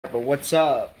but what's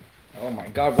up? Oh my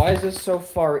god, why is this so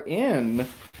far in?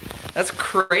 That's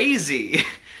crazy.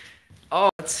 Oh,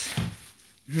 it's...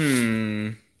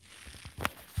 Hmm.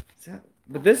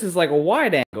 But this is like a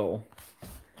wide angle.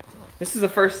 This is the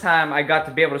first time I got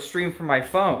to be able to stream from my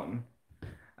phone.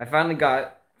 I finally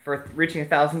got, for reaching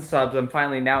 1,000 subs, I'm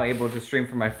finally now able to stream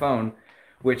from my phone,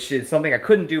 which is something I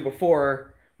couldn't do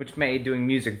before, which made doing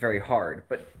music very hard.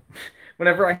 But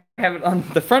whenever I have it on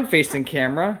the front-facing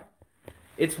camera,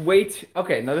 it's way too...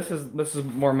 Okay, no, this is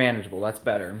more manageable. That's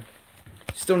better.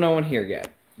 Still no one here yet.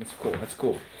 That's cool. That's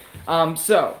cool.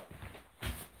 So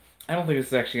I don't think this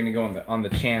is actually gonna go on the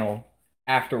channel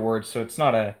afterwards, so it's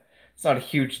not a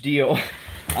huge deal.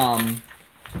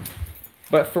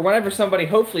 But for whenever somebody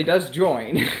hopefully does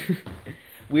join,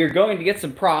 we are going to get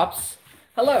some props.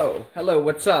 Hello,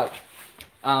 what's up?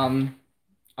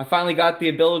 I finally got the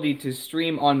ability to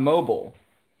stream on mobile,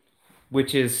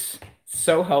 which is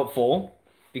so helpful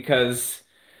because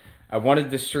I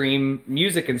wanted to stream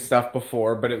music and stuff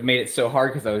before, but it made it so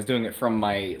hard because I was doing it from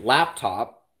my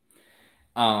laptop,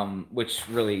 which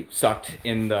really sucked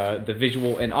in the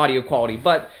visual and audio quality,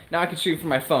 but now I can stream from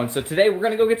my phone. So today we're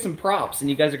gonna go get some props, and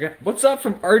you guys are gonna... What's up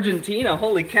from Argentina?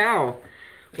 Holy cow.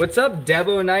 What's up,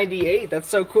 Debo98? That's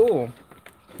so cool.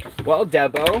 Well,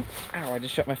 Debo... Ow, I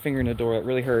just shut my finger in the door. That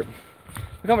really hurt.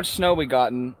 Look how much snow we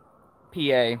got in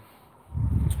PA.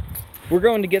 We're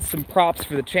going to get some props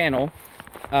for the channel.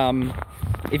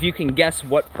 If you can guess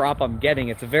what prop I'm getting,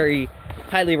 it's a very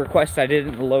highly requested. I did it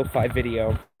in the lo-fi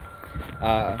video.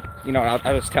 You know,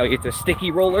 I'll just tell you, it's a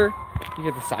sticky roller. You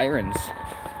get the sirens.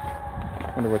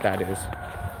 Wonder what that is.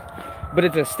 But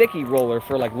it's a sticky roller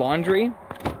for like laundry.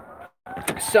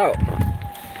 So,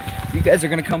 you guys are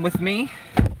gonna come with me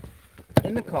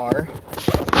in the car.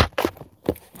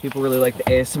 People really like the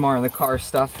ASMR and the car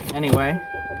stuff anyway.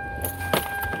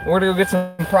 We're gonna go get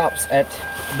some props at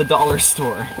the dollar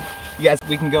store. You guys,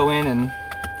 we can go in and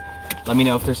let me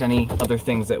know if there's any other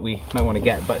things that we might want to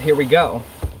get. But here we go.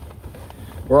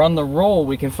 We're on the roll.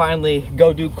 We can finally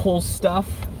go do cool stuff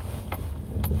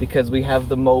because we have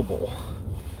the mobile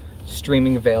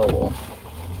streaming available.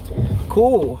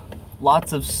 Cool.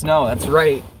 Lots of snow. That's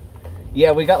right.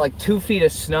 Yeah, we got like 2 feet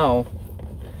of snow.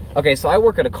 Okay, so I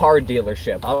work at a car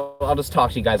dealership. I'll just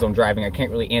talk to you guys while I'm driving. I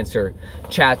can't really answer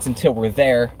chats until we're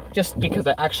there, just because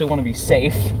I actually want to be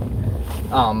safe.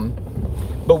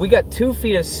 But we got 2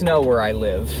 feet of snow where I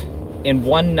live in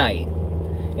one night.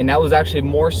 And that was actually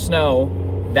more snow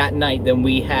that night than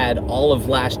we had all of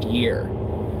last year,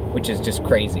 which is just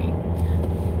crazy.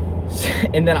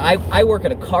 And then I work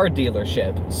at a car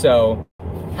dealership, so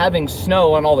having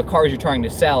snow on all the cars you're trying to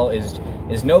sell is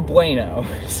no bueno.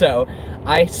 So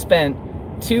I spent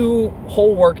 2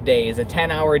 whole work days, a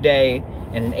 10-hour day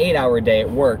and an 8-hour day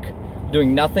at work,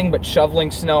 doing nothing but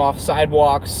shoveling snow off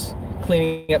sidewalks,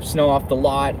 cleaning up snow off the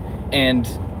lot, and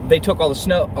they took all the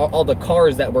snow, all the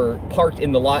cars that were parked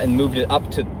in the lot and moved it up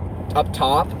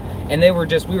top, and we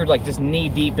were like just knee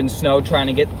deep in snow trying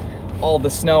to get all the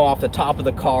snow off the top of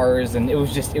the cars, and it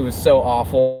was so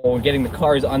awful getting the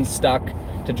cars unstuck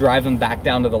to drive them back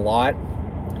down to the lot.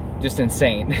 Just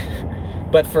insane.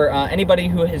 But for anybody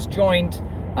who has joined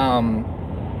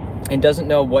and doesn't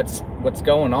know what's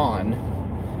going on,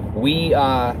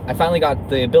 I finally got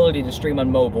the ability to stream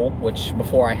on mobile, which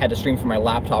before I had to stream from my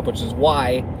laptop, which is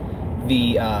why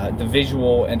the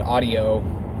visual and audio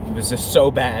was just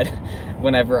so bad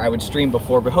whenever I would stream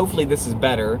before. But hopefully this is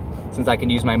better since I can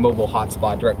use my mobile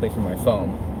hotspot directly from my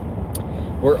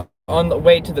phone. We're on the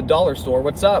way to the dollar store.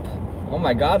 What's up? Oh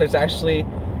my god,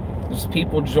 there's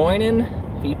people joining.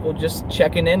 People just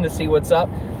checking in to see what's up.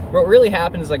 What really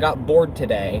happened is I got bored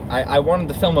today. I wanted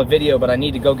to film a video, but I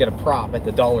need to go get a prop at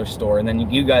the dollar store, and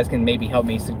then you guys can maybe help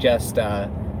me suggest,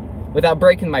 without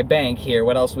breaking my bank here,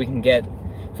 what else we can get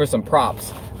for some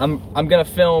props. I'm gonna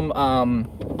film,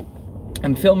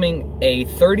 I'm filming a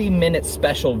 30-minute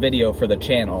special video for the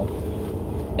channel,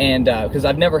 and because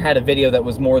I've never had a video that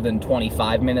was more than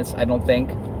 25 minutes, I don't think.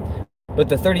 But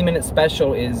the 30-minute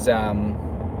special is,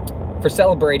 for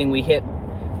celebrating, we hit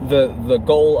the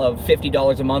goal of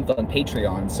 $50 a month on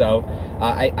Patreon. So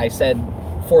I said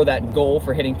for that goal,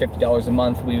 for hitting $50 a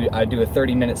month, I do a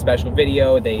 30-minute special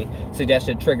video. They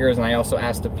suggested triggers, and I also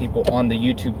asked the people on the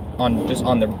YouTube, just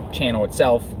on the channel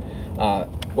itself,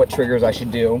 what triggers I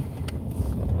should do.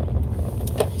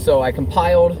 So I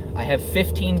compiled, I have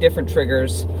 15 different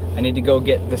triggers. I need to go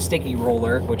get the sticky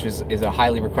roller, which is a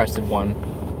highly requested one.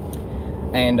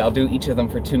 And I'll do each of them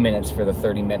for 2 minutes for the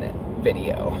 30-minute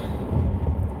video.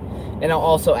 And I'll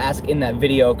also ask in that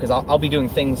video, because I'll be doing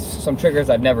some triggers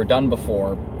I've never done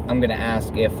before. I'm going to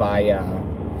ask if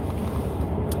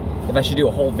if I should do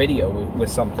a whole video with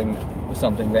something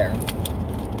there.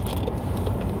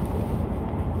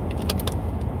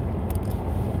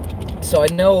 So I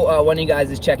know one of you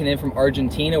guys is checking in from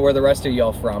Argentina. Where the rest of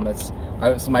y'all from? It's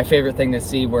my favorite thing to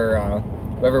see where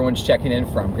everyone's checking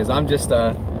in from, because I'm just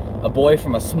a boy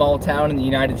from a small town in the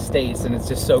United States, and it's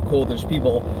just so cool. There's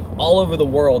people all over the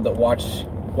world that watch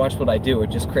what I do.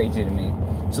 It's just crazy to me.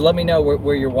 So let me know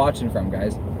where you're watching from,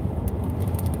 guys.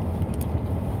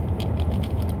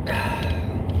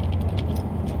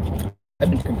 I've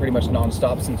been drinking pretty much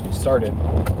non-stop since we started.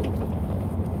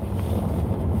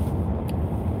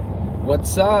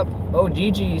 What's up? Oh,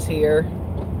 Gigi's here.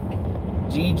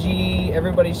 Gigi,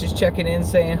 everybody's just checking in,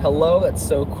 saying hello. That's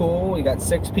so cool. We got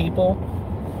 6 people.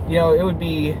 You know, it would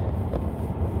be...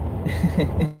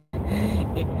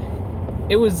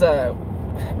 it was,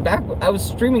 back... I was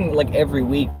streaming, like, every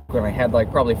week when I had,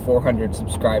 like, probably 400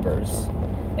 subscribers.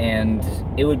 And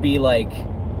it would be, like,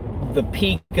 the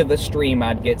peak of the stream,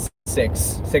 I'd get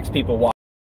six people watching.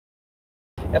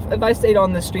 If I stayed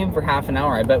on this stream for half an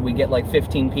hour, I bet we get like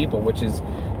 15 people, which is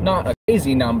not a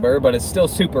crazy number, but it's still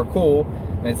super cool.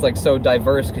 And it's like so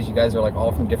diverse because you guys are like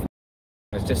all from different...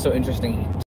 It's just so interesting.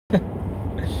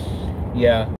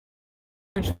 Yeah.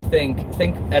 Think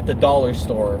at the dollar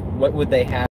store, what would they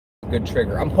have a good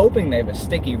trigger? I'm hoping they have a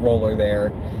sticky roller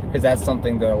there, because that's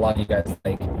something that a lot of you guys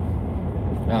like.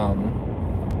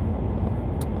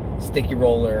 Sticky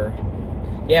roller.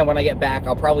 Yeah, when I get back,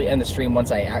 I'll probably end the stream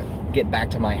once I get back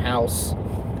to my house.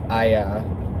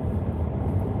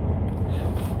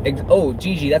 Oh,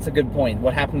 Gigi, that's a good point.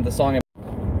 What happened to the song?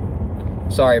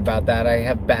 Sorry about that. I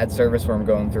have bad service where I'm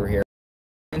going through here.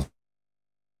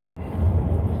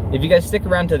 If you guys stick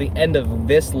around to the end of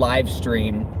this live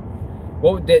stream,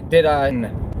 what did I...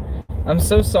 I'm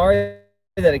so sorry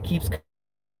that it keeps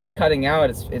cutting out.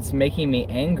 It's making me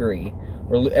angry.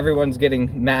 Everyone's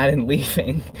getting mad and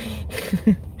leaving.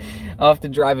 I'll have to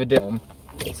drive it down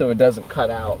so it doesn't cut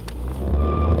out.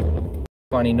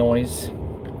 Funny noise.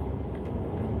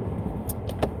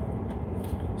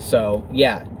 So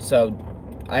yeah, so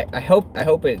I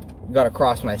hope it got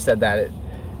across when I said that. It's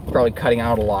probably cutting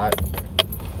out a lot.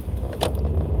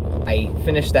 I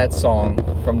finished that song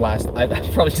from last...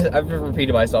 I've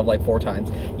repeated myself like 4 times.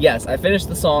 Yes, I finished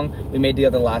the song we made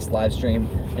together last live stream.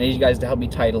 I need you guys to help me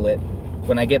title it.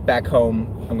 When I get back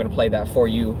home, I'm gonna play that for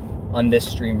you on this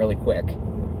stream really quick.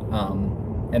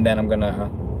 And then I'm gonna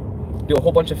do a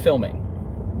whole bunch of filming,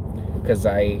 because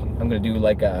I'm gonna do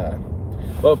like a...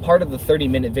 Well, part of the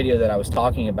 30-minute video that I was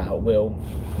talking about will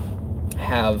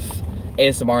have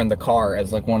ASMR in the car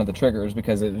as like one of the triggers,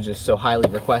 because it was just so highly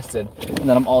requested. And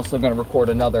then I'm also gonna record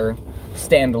another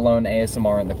standalone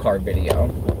ASMR in the car video.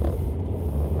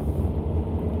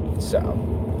 So...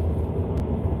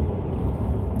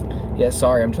 yeah,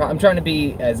 sorry, I'm trying to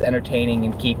be as entertaining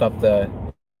and keep up the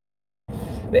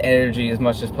energy as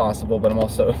much as possible, but I'm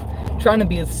also trying to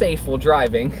be as safe while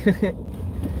driving.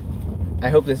 I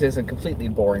hope this isn't completely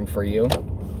boring for you.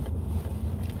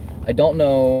 I don't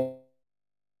know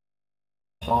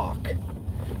talk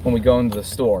when we go into the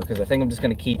store, because I think I'm just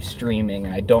going to keep streaming.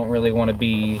 I don't really want to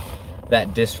be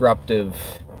that disruptive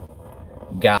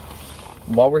guy.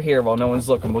 While we're here, while no one's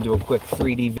looking, we'll do a quick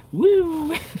 3D.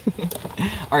 Woo!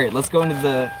 Alright, let's go into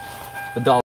the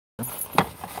dollar.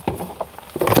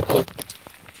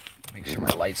 Make sure my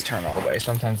lights turn all the way.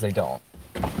 Sometimes they don't.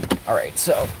 Alright,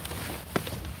 so...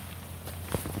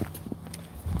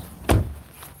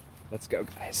 let's go,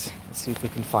 guys. Let's see if we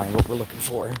can find what we're looking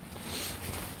for.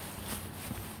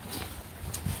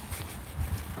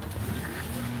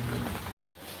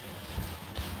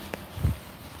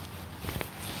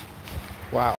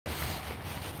 Wow.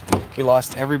 We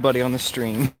lost everybody on the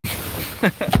stream.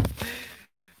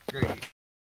 Great.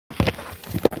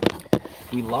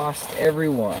 We lost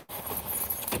everyone.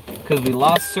 Because we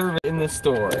lost service in the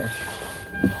store.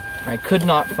 I could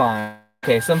not find...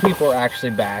 Okay, some people are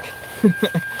actually back.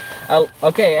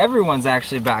 Okay, everyone's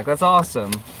actually back. That's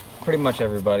awesome. Pretty much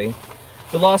everybody.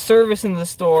 We lost service in the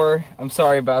store. I'm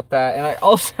sorry about that. And I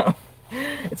also...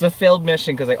 it's a failed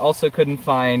mission because I also couldn't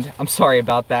find... I'm sorry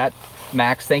about that.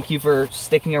 Max, thank you for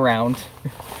sticking around.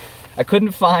 I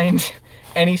couldn't find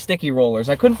any sticky rollers.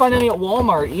 I couldn't find any at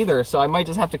Walmart either, so I might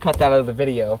just have to cut that out of the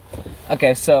video.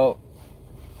 Okay, so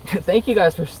thank you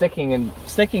guys for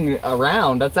sticking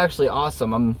around. That's actually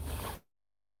awesome.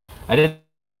 I didn't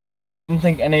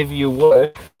think any of you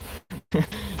would.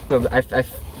 So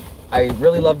I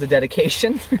really love the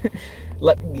dedication.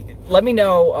 Let me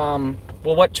know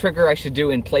well, what trigger I should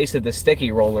do in place of the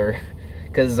sticky roller.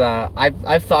 Because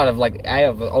I've thought of, like, I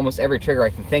have almost every trigger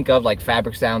I can think of, like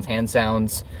fabric sounds, hand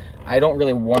sounds, I don't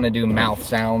really want to do mouth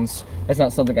sounds. That's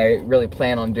not something I really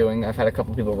plan on doing. I've had a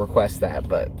couple people request that,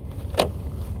 but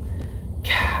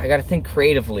I gotta think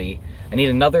creatively. I need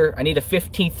a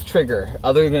 15th trigger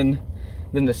other than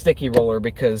the sticky roller,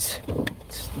 because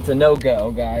it's a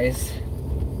no-go, guys.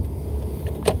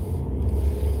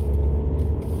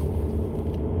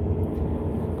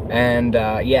 And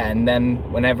yeah, and then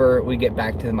whenever we get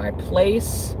back to my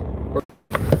place,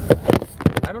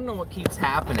 I don't know what keeps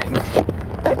happening.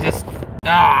 I just,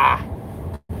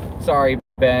 sorry,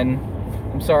 Ben.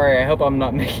 I'm sorry, I hope I'm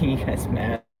not making you guys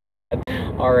mad.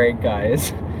 Alright,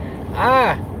 guys.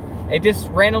 It just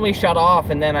randomly shut off,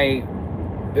 and then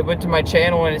it went to my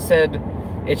channel and it said,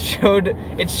 it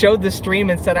showed the stream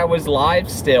and said I was live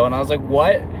still, and I was like,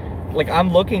 what? Like,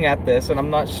 I'm looking at this and I'm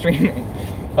not streaming,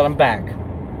 but I'm back.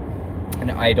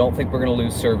 And I don't think we're gonna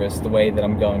lose service the way that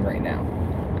I'm going right now.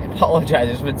 I apologize,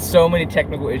 there's been so many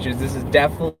technical issues. This is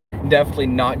definitely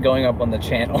not going up on the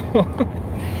channel.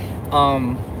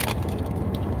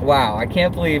 Wow, I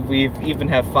can't believe we've even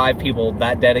have 5 people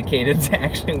that dedicated to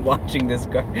actually watching this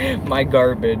my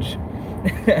garbage.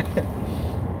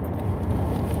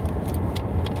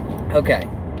 Okay,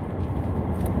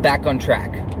 back on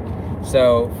track.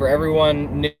 So for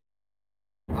everyone new,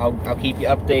 I'll keep you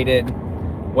updated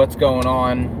what's going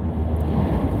on.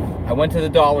 I went to the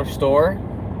dollar store.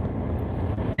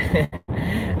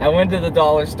 I went to the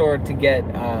dollar store to get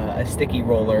a sticky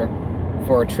roller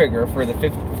for a trigger for the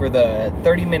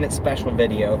 30-minute special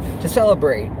video to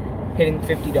celebrate hitting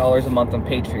 $50 a month on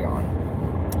Patreon.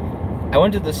 I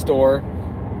went to the store,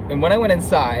 and when I went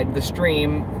inside, the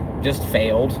stream just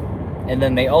failed, and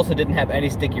then they also didn't have any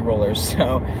sticky rollers,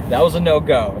 so that was a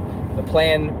no-go. The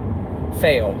plan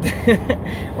failed.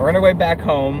 We're on our way back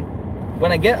home.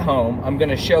 When I get home, I'm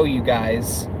gonna show you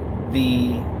guys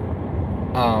the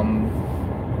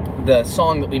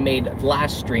song that we made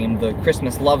last stream, the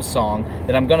Christmas love song,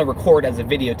 that I'm gonna record as a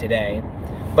video today.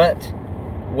 But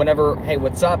whenever, hey,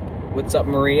 what's up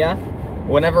Maria,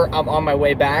 whenever I'm on my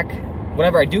way back,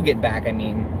 whenever I do get back, I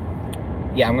mean,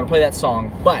 yeah, I'm gonna play that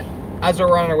song. But as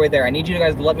we're on our way there, I need you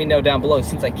guys to let me know down below,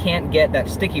 since I can't get that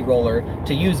sticky roller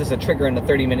to use as a trigger in the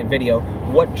 30-minute video,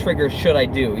 what trigger should I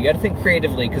do? You gotta think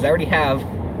creatively, because I already have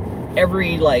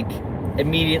every, like,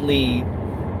 immediately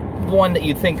one that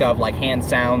you think of, like hand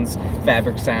sounds,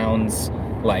 fabric sounds,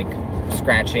 like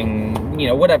scratching, you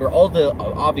know, whatever, all the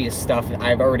obvious stuff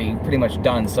I've already pretty much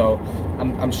done. So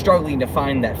I'm struggling to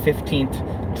find that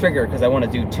 15th trigger, because I want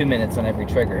to do 2 minutes on every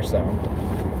trigger. So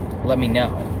let me know.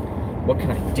 What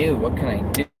can I do? What can I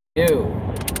do?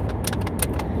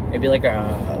 Maybe like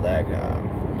a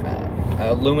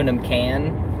aluminum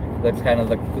can. That's kind of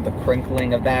the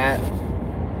crinkling of that.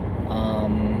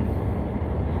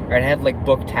 Right, I have like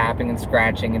book tapping and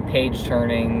scratching and page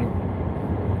turning.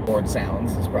 Board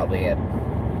sounds is probably it.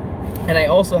 And I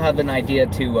also have an idea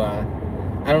to, I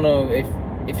don't know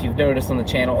if you've noticed on the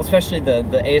channel, especially the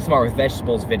ASMR with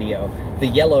vegetables video, the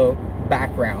yellow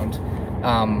background.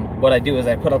 What I do is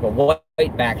I put up a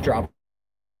white backdrop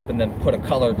and then put a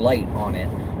colored light on it.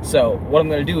 So what I'm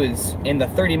going to do is, in the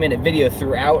 30-minute video,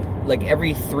 throughout, like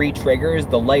every 3 triggers,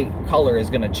 the light color is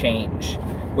going to change,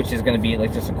 which is going to be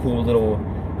like just a cool little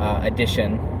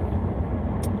addition.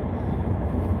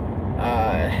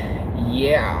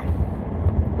 Yeah.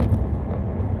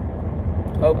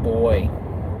 Oh boy.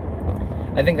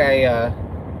 I think I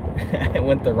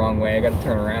went the wrong way. I gotta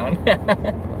turn around.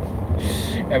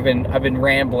 I've been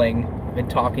rambling, been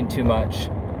talking too much.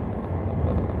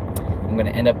 I'm gonna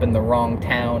end up in the wrong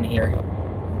town here.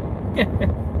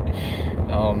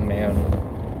 Oh man.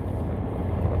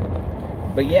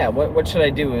 But yeah, what should I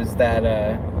do? Is that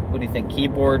what do you think?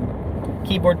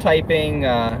 Keyboard typing?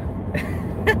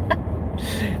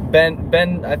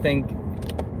 Ben, I think,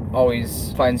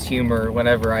 always finds humor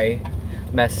whenever I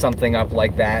mess something up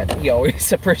like that. He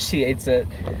always appreciates it.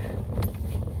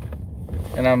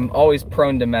 And I'm always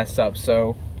prone to mess up,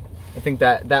 so I think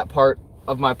that part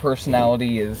of my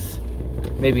personality is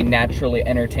maybe naturally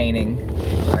entertaining.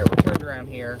 Alright, we're turned around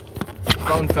here.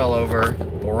 Phone fell over.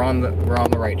 We're on the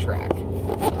right track.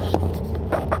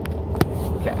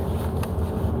 Okay.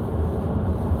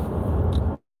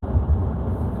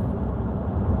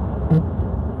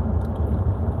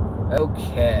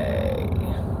 Okay.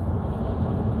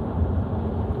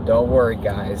 Don't worry,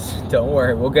 guys. Don't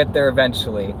worry. We'll get there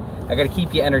eventually. I gotta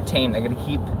keep you entertained. I gotta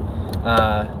keep,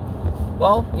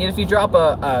 well, if you drop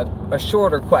a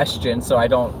shorter question, so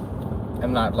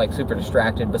I'm not like super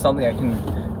distracted, but something I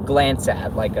can glance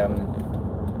at, like,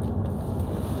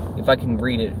 if I can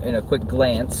read it in a quick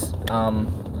glance.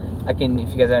 I can, if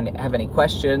you guys have any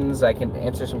questions, I can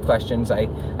answer some questions. I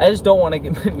just don't want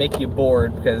to make you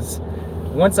bored, because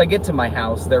once I get to my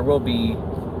house, there will be,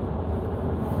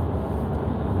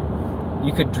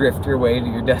 you could drift your way to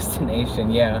your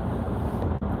destination, yeah.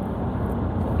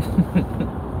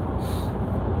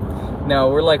 No,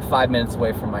 we're like 5 minutes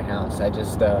away from my house. I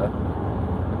just, there's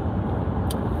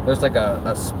like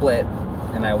a split,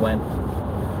 and I went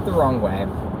the wrong way.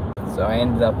 So I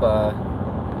ended up,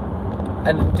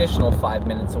 an additional 5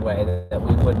 minutes away that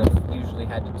we wouldn't have usually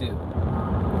had to do.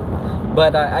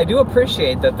 But I do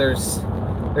appreciate that there's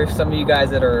some of you guys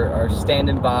that are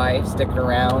standing by, sticking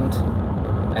around.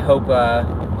 I hope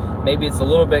maybe it's a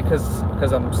little bit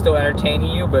because I'm still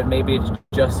entertaining you, but maybe it's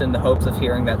just in the hopes of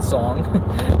hearing that song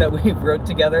that we wrote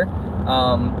together.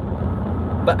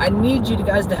 But I need you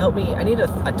guys to help me. I need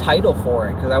a title for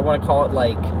it, because I want to call it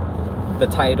like the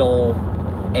title,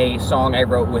 a song I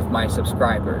wrote with my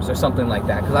subscribers, or something like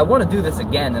that, because I want to do this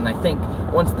again. And I think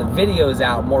once the video's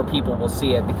out, more people will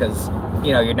see it, because,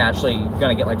 you know, you're naturally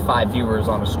gonna get like 5 viewers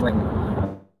on a stream,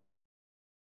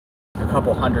 a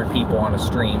couple hundred people on a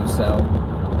stream, so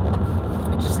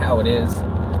it's just how it is.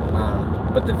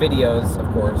 But the videos, of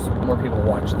course, more people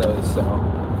watch those, so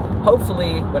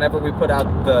hopefully whenever we put out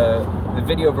the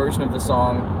video version of the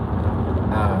song,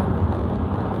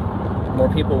 more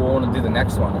people will want to do the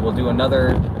next one. We'll do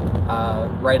another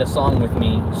Write a Song With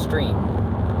Me stream.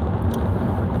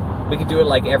 We could do it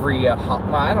like every,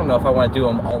 I don't know if I want to do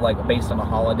them all like based on a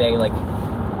holiday, like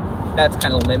that's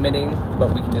kind of limiting,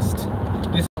 but we can just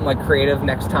do something like creative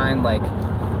next time. Like,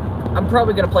 I'm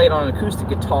probably going to play it on an acoustic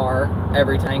guitar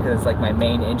every time, because it's like my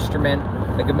main instrument.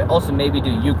 I could also maybe do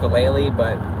ukulele,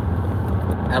 but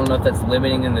I don't know if that's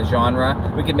limiting in the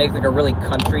genre. We could make like a really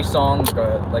country song,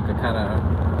 like a kind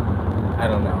of, I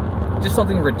don't know, just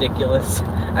something ridiculous.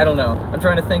 I don't know. I'm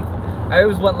trying to think. I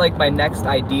always want like my next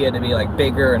idea to be like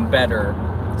bigger and better.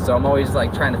 So I'm always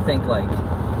like trying to think like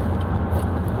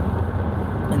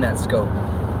in that scope.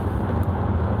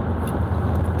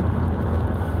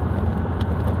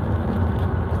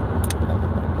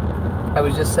 I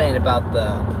was just saying about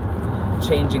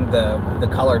changing the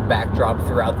colored backdrop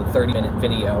throughout the 30-minute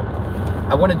video.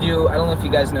 I want to do, I don't know if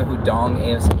you guys know who Dong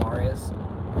ASMR is.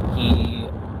 He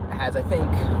has, I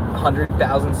think,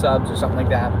 100,000 subs or something like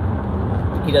that.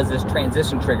 He does this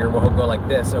transition trigger where he'll go like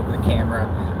this over the camera,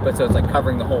 but so it's like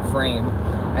covering the whole frame.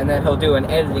 And then he'll do an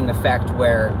editing effect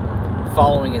where,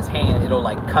 following his hand, it'll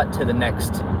like cut to the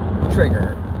next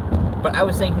trigger. But I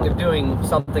was thinking of doing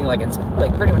something like, it's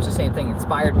like pretty much the same thing,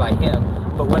 inspired by him,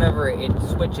 but whenever it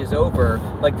switches over,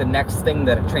 like the next thing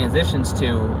that it transitions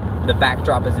to, the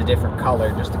backdrop is a different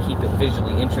color, just to keep it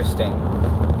visually interesting.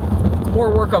 It's more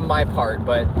work on my part,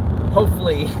 but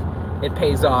hopefully it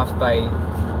pays off by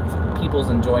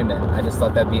people's enjoyment. I just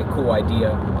thought that'd be a cool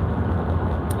idea.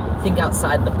 Think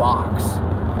outside the box.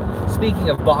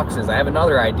 Speaking of boxes, I have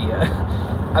another idea.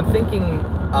 I'm thinking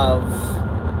of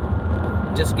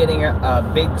just getting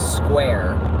a big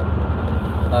square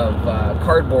of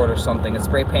cardboard or something and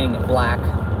spray painting it black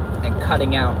and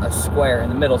cutting out a square in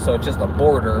the middle so it's just a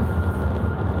border,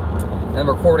 and then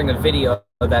recording a video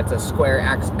that's a square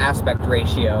aspect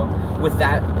ratio with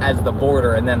that as the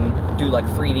border, and then do like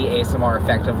 3D ASMR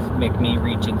effect of me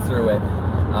reaching through it.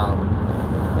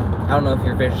 I don't know if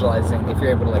you're visualizing, if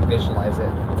you're able to like visualize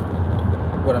it,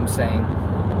 what I'm saying.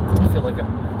 I feel like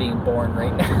I'm being born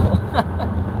right now.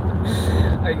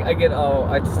 I get, oh,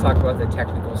 I just talk about the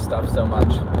technical stuff so much.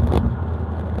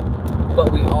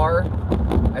 But we are,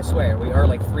 I swear, we are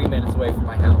like 3 minutes away from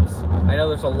my house. I know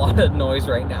there's a lot of noise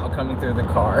right now coming through the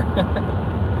car.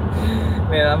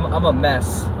 Man, I'm a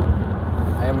mess.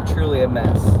 I am truly a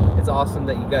mess. It's awesome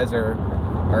that you guys are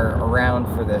around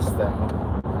for this,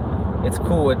 though. It's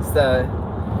cool. It's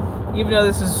even though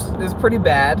this is pretty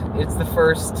bad, it's the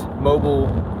first mobile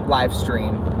live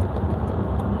stream.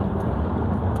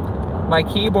 My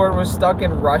keyboard was stuck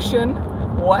in Russian?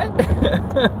 What?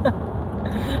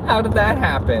 How did that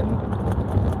happen?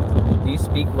 Do you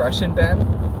speak Russian, Ben?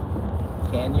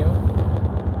 Can you?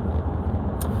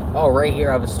 Oh, right here,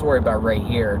 I have a story about right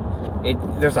here.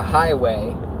 There's a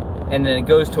highway, and then it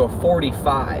goes to a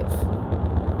 45.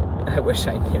 I wish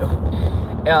I knew.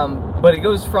 But it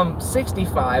goes from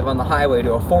 65 on the highway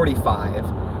to a 45,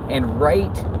 and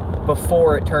right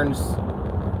before it turns,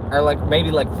 or like maybe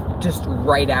like just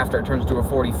right after it turns to a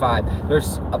 45,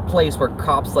 there's a place where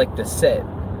cops like to sit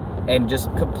and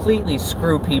just completely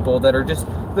screw people that are just,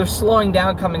 they're slowing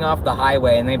down coming off the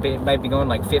highway, and they might be going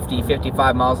like 50,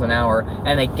 55 miles an hour,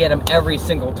 and they get them every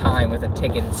single time with a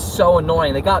ticket. It's so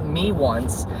annoying. They got me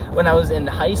once when I was in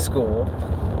high school,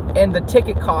 And the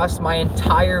ticket cost my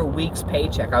entire week's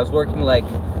paycheck. I was working like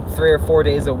 3 or 4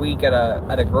 days a week at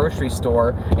a grocery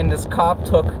store, and this cop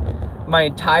took my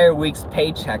entire week's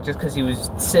paycheck just because he was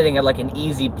sitting at like an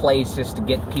easy place just to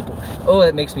get people. Oh,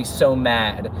 it makes me so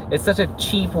mad. It's such a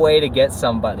cheap way to get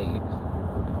somebody.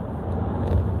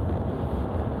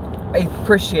 I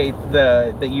appreciate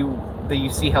that you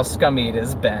see how scummy it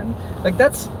has been. Like,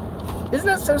 isn't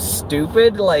that so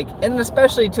stupid? Like, and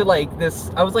especially to like this,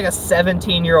 I was like a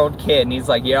 17-year-old kid, and he's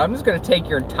like, yeah, I'm just gonna take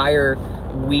your entire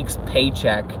week's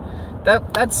paycheck.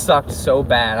 That sucked so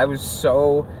bad. I was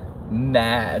so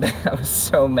mad. I was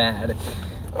so mad.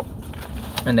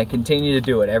 And they continue to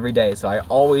do it every day, so I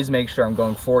always make sure I'm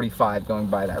going 45 going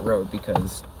by that road,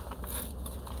 because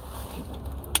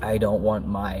I don't want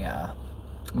my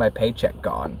my paycheck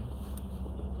gone.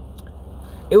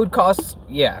 It would cost,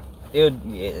 yeah,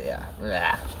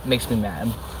 makes me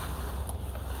mad.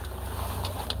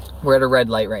 We're at a red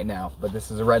light right now, but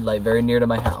this is a red light very near to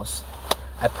my house.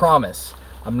 I promise,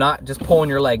 I'm not just pulling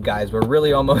your leg, guys. We're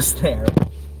really almost there.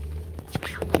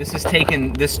 This has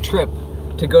taken this trip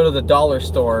to go to the dollar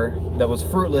store that was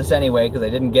fruitless anyway because I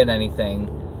didn't get anything.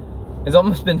 It's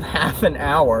almost been half an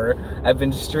hour I've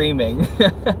been streaming.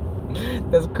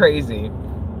 That's crazy.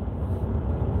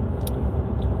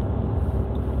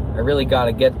 I really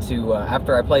gotta get to,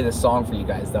 after I play this song for you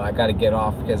guys though, I gotta get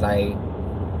off because I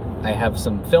have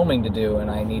some filming to do and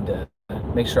I need to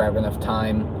make sure I have enough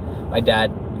time. My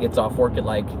dad gets off work at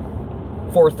like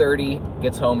 4:30,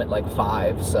 gets home at like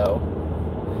 5, so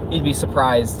you'd be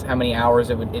surprised how many hours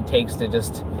it takes to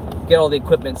just get all the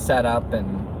equipment set up.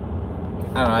 And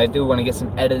I don't know, I do want to get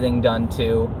some editing done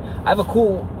too. I have a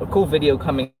cool video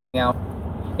coming out.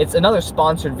 It's another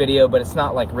sponsored video, but it's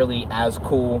not like really as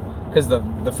cool, because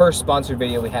the first sponsored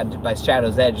video we had by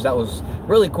Shadow's Edge, that was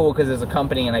really cool because there's a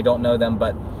company and I don't know them.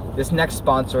 But this next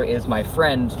sponsor is my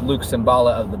friend Luke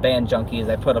Simbala of the Band Junkies.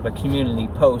 I put up a community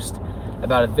post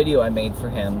about a video I made for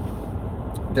him.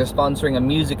 They're sponsoring a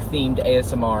music-themed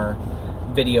ASMR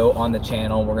video on the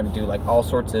channel. We're gonna do like all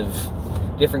sorts of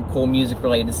different cool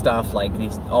music-related stuff, like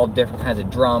these all different kinds of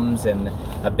drums and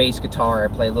a bass guitar. I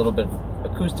play a little bit of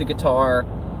acoustic guitar.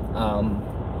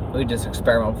 We just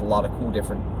experiment with a lot of cool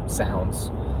different sounds.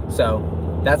 So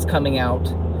that's coming out.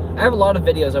 I have a lot of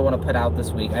videos I want to put out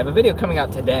this week. I have a video coming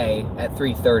out today at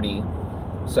 3:30,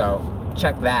 so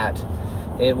check that.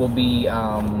 It will be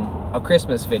a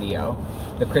Christmas video,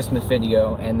 the Christmas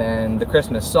video, and then the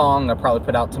Christmas song I'll probably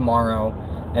put out tomorrow,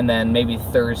 and then maybe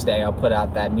Thursday I'll put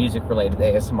out that music-related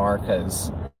ASMR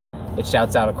because it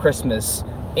shouts out a Christmas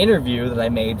interview that I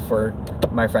made for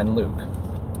my friend Luke.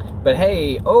 But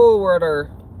hey, oh, we're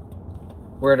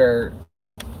at our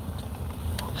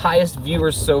highest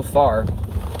viewers so far.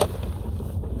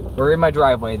 We're in my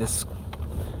driveway. This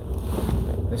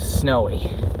is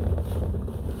snowy.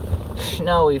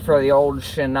 Snowy for the old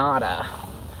Sonata.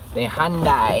 The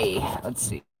Hyundai. Let's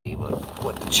see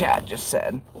what the chat just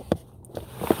said.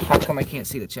 How come I can't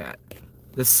see the chat?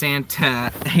 The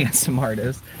Santa ASMR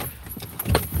artist.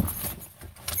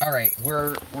 Alright,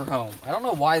 we're home. I don't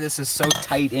know why this is so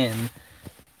tight in.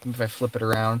 If I flip it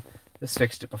around. This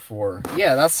fixed it before.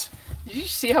 Yeah, did you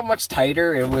see how much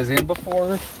tighter it was in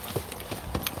before?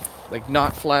 Like,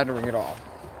 not flattering at all.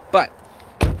 But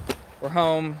we're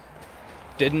home.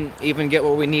 Didn't even get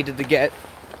what we needed to get.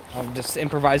 I'll just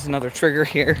improvise another trigger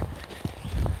here.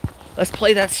 Let's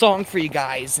play that song for you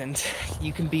guys, and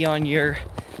you can be on your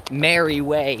merry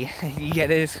way. You get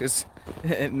it? Because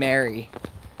Mary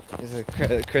is a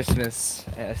Christmas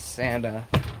Santa.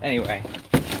 Anyway,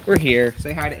 we're here.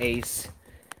 Say hi to Ace.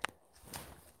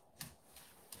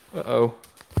 Uh-oh.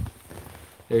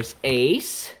 There's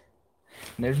Ace.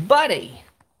 And there's Buddy.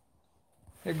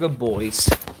 They're good boys.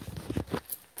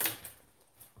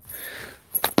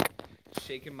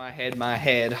 Shaking my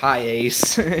head. Hi,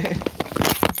 Ace.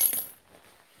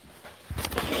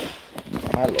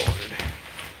 My lord.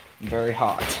 Very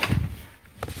hot.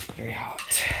 Very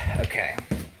hot. Okay.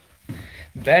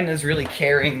 Ben is really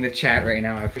carrying the chat right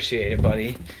now. I appreciate it,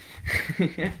 buddy.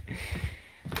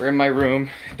 We're in my room.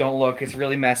 Don't look. It's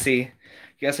really messy.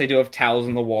 Yes, I do have towels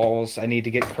on the walls. I need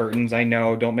to get curtains. I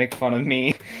know. Don't make fun of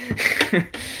me.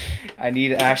 I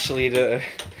need Ashley to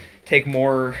take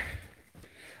more.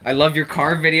 I love your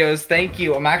car videos. Thank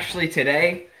you. I'm actually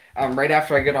today, right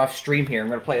after I get off stream here, I'm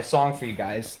going to play a song for you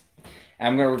guys. And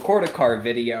I'm going to record a car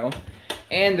video.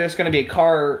 And there's going to be a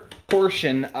car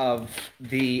portion of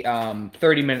the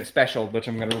 30-minute special, which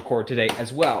I'm going to record today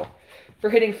as well, for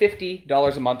hitting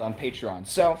 $50 a month on Patreon.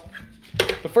 So,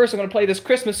 but first I'm going to play this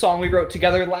Christmas song we wrote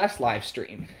together last live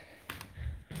stream.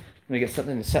 Let me get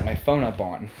something to set my phone up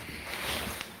on.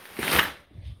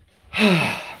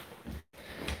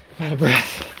 Out of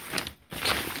breath.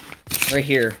 Right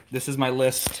here, this is my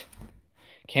list.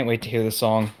 Can't wait to hear the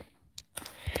song.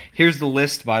 Here's the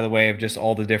list, by the way, of just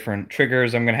all the different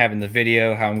triggers I'm going to have in the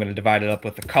video, how I'm going to divide it up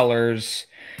with the colors.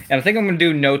 And I think I'm going to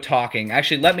do no talking.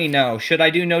 Actually, let me know. Should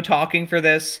I do no talking for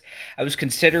this? I was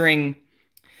considering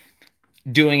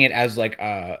doing it as like,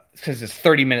 because it's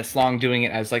 30 minutes long, doing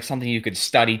it as like something you could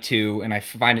study to, and I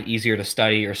find it easier to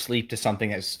study or sleep to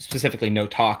something as specifically no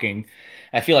talking.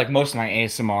 I feel like most of my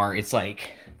ASMR, it's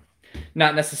like,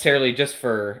 not necessarily just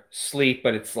for sleep,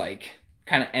 but it's like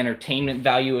kind of entertainment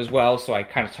value as well. So I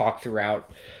kind of talk throughout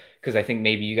because I think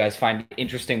maybe you guys find it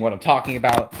interesting what I'm talking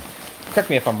about. Correct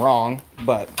me if I'm wrong,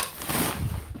 but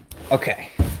okay,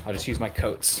 I'll just use my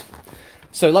coats.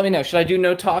 So let me know, should I do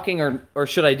no talking or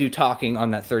should I do talking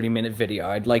on that 30-minute video?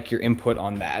 I'd like your input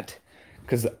on that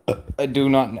because I do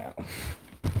not know.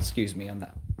 Excuse me on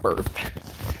that burp.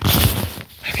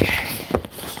 Okay.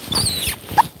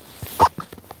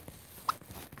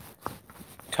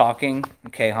 Talking.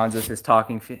 Okay, Hansa says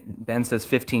talking. Ben says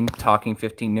 15 talking,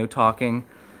 15 no talking.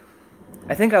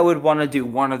 I think I would want to do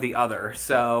one or the other.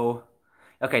 So,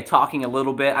 okay, talking a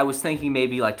little bit. I was thinking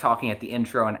maybe like talking at the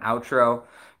intro and outro,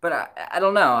 but I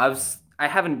don't know. I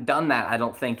haven't done that, I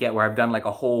don't think yet, where I've done like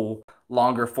a whole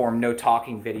longer form no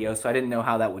talking video, so I didn't know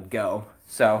how that would go.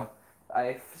 So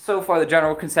far the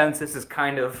general consensus is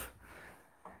kind of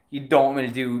you don't want me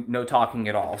to do no talking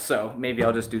at all. So maybe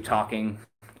I'll just do talking.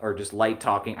 Or just light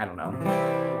talking, I don't know.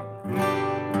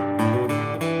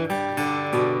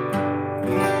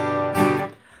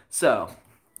 So,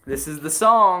 this is the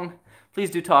song. Please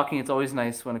do talking. It's always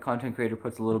nice when a content creator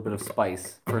puts a little bit of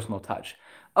spice, personal touch.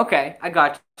 Okay, I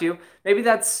got you. Maybe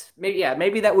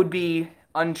that would be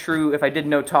untrue if I did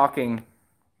no talking.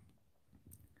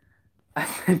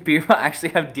 People actually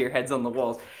have deer heads on the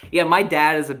walls. Yeah, my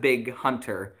dad is a big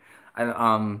hunter.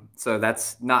 So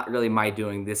that's not really my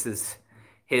doing. This is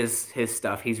his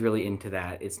stuff. He's really into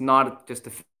that. It's not just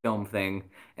a film thing.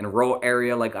 In a rural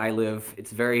area like I live, it's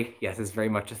very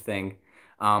much a thing.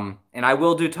 And I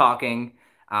will do talking.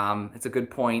 It's a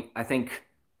good point. I think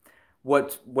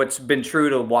what's been true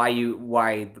to why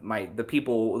the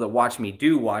people that watch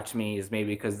me is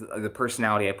maybe because of the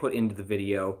personality I put into the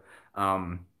video.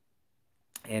 And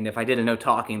if I did a no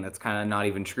talking, that's kind of not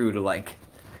even true to, like,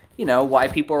 you know, why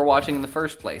people are watching in the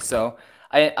first place. So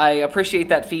I appreciate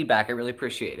that feedback. I really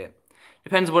appreciate it.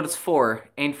 Depends what it's for.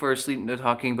 Ain't for sleep, no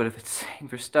talking, but if it's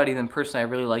for study, then personally I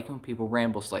really like when people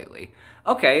ramble slightly.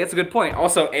 Okay, that's a good point.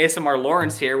 Also, ASMR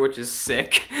Lawrence here, which is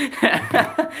sick.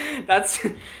 That's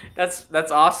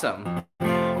awesome.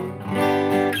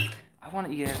 I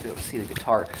want you guys to be able to see the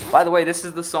guitar. By the way, this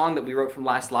is the song that we wrote from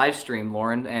last live stream,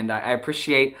 Lauren, and I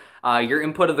appreciate your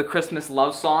input of the Christmas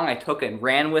love song. I took it and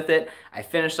ran with it. I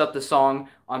finished up the song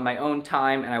on my own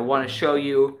time, and I want to show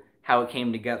you how it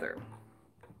came together.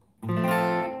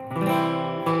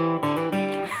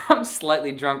 I'm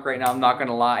slightly drunk right now, I'm not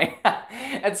gonna lie.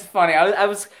 That's funny. I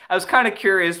was kind of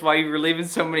curious why you were leaving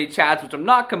so many chats, which I'm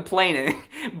not complaining,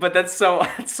 but that's so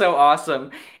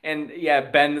awesome. And yeah,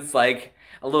 Ben is like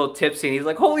a little tipsy, and he's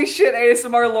like, holy shit,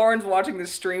 ASMR Lauren's watching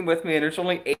this stream with me, and there's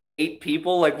only eight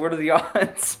people. Like, what are the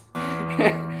odds?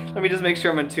 Let me just make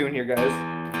sure I'm in tune here, guys.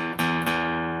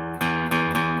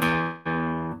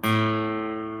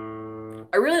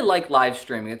 I really like live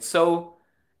streaming. It's so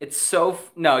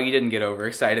no, you didn't get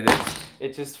overexcited.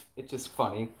 It's just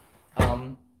funny.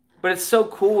 But it's so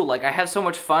cool. Like, I have so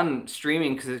much fun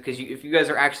streaming because if you guys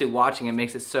are actually watching, it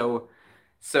makes it so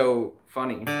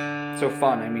funny, so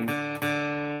fun. I mean,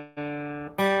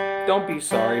 don't be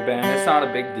sorry, Ben. It's not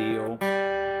a big deal.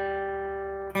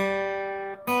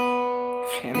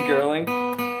 Fangirling.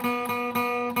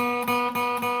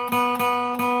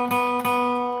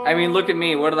 I mean, look at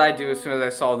me. What did I do as soon as I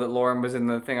saw that Lauren was in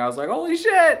the thing? I was like, holy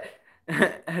shit!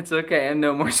 It's okay. I'm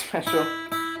no more special.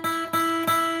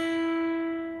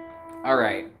 All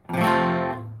right.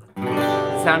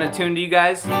 Sound in tune to you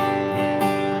guys?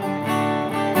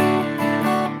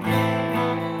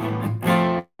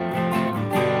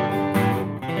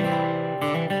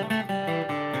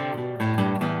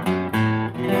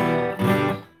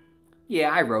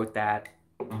 Yeah, I wrote that.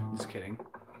 Just kidding.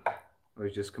 I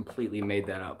just completely made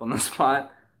that up on the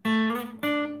spot. All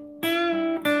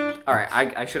right,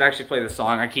 I should actually play the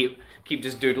song. I keep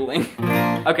just doodling.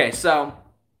 Okay, so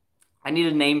I need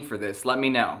a name for this. Let me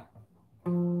know.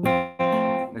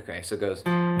 Okay, so it goes.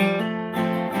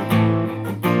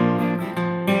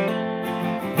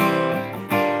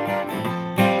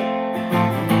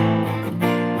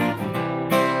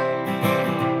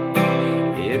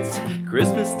 It's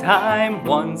Christmas time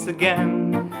once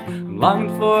again. I'm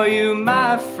longing for you,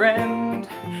 my friend.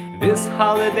 This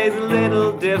holiday's a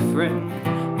little different,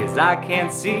 'cause I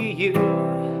can't see you.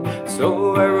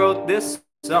 So I wrote this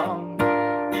song,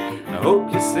 I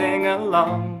hope you sing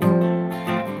along.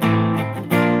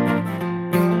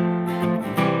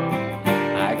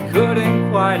 I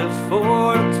couldn't quite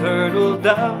afford a turtle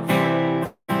dove.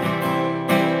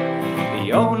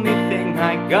 The only thing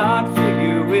I got for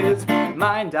you is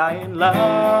my dying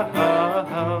love.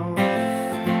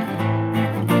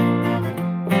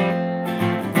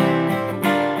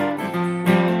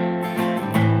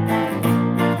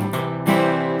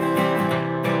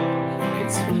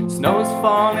 Snow's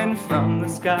falling from the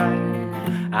sky.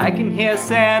 I can hear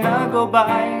Santa go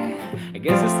by. I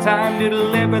guess it's time to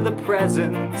deliver the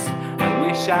presents. I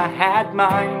wish I had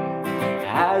mine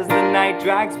as the night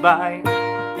drags by.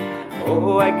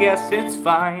 Oh, I guess it's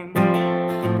fine.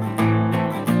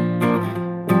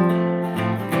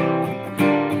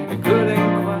 I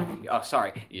couldn't quite... Oh,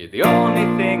 sorry. You're the only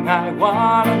thing I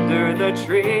want under the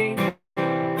tree.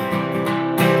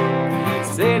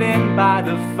 Sitting by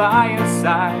the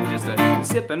fireside, just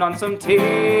sipping on some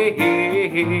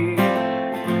tea.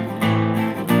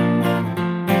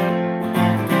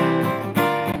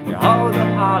 Oh, the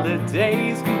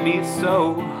holidays can be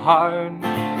so hard.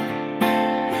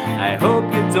 I hope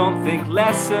you don't think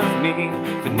less of me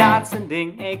for not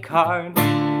sending a card.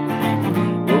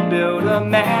 We'll build a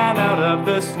man out of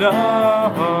the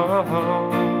snow.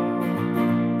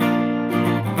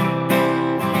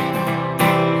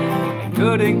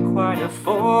 Couldn't quite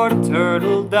afford a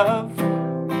turtle dove.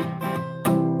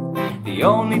 The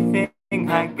only thing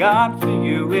I got for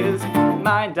you is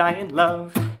my dying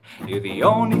love. You're the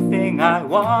only thing I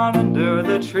want under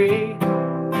the tree.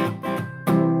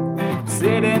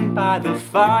 Sitting by the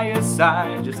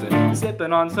fireside, just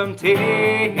sipping on some tea.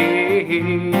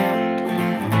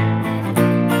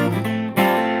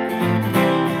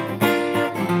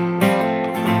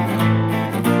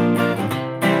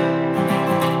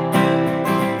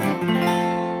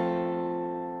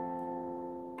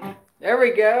 There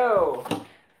we go.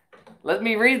 Let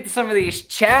me read some of these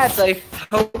chats. I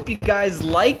hope you guys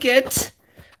like it.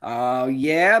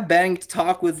 Yeah, Ben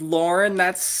talk with Lauren.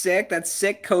 That's sick. That's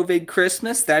sick. COVID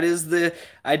Christmas. That is the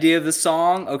idea of the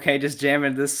song. Okay, just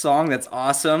jamming this song. That's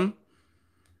awesome.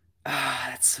 Ah,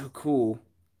 that's so cool.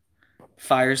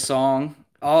 Fire song.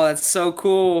 Oh, that's so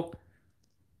cool.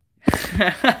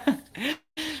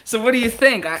 So what do you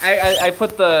think? I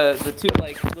put the two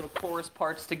like little chorus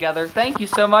parts together. Thank you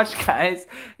so much, guys.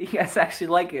 You guys actually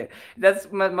like it.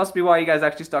 That's must be why you guys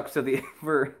actually stuck to the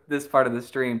for this part of the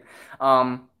stream.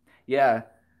 Yeah.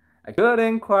 I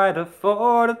couldn't quite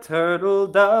afford a turtle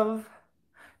dove.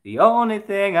 The only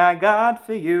thing I got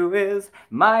for you is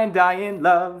my dying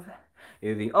love.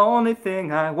 You're the only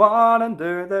thing I want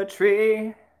under the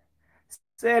tree.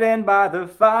 Sitting by the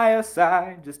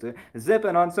fireside, just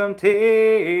zipping on some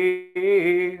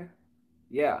tea.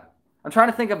 Yeah. I'm trying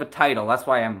to think of a title. That's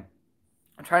why I'm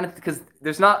trying to, because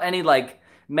there's not any like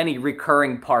many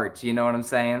recurring parts, you know what I'm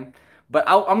saying? But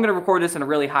I'm going to record this in a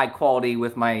really high quality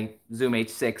with my Zoom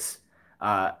H6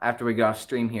 after we get off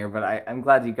stream here. But I'm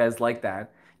glad you guys like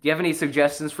that. Do you have any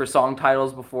suggestions for song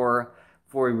titles before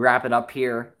we wrap it up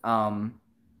here?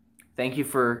 Thank you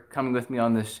for coming with me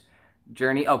on this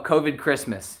journey. Oh, COVID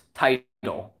Christmas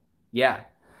title. Yeah.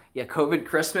 Yeah, COVID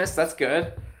Christmas. That's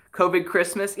good. COVID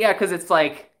Christmas. Yeah, because it's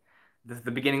like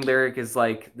the beginning lyric is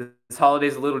like, this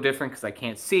holiday's a little different because I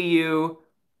can't see you.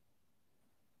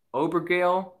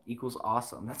 Obergale equals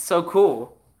awesome. That's so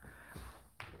cool.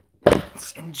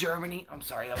 It's in Germany. I'm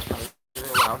sorry, that was probably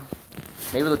really loud.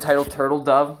 Maybe the title Turtle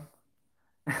Dove.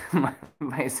 my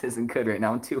voice isn't good right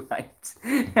now. I'm too hyped.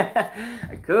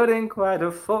 I couldn't quite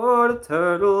afford a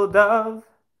turtle dove.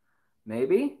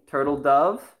 Maybe Turtle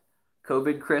Dove.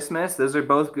 COVID Christmas. Those are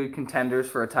both good contenders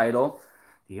for a title.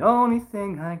 The only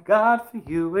thing I got for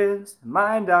you is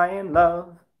my dying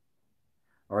love.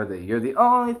 Or you're the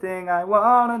only thing I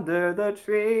want under the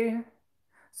tree.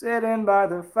 Sitting by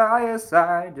the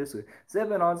fireside, just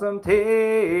sipping on some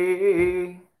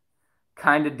tea.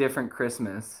 Kind of different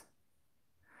Christmas.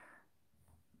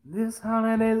 This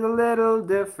holiday's a little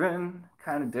different.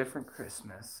 Kind of different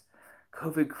Christmas.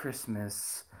 COVID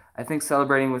Christmas. I think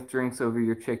celebrating with drinks over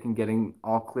your chick and getting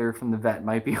all clear from the vet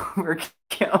might be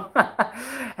overkill.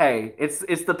 Hey, it's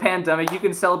the pandemic. You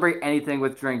can celebrate anything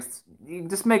with drinks. You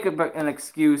just make an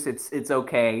excuse. It's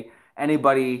okay.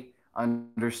 Anybody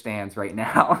understands right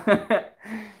now.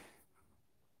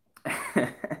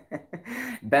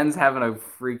 Ben's having a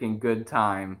freaking good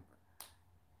time.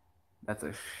 That's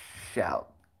a shout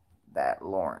that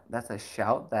Lauren. That's a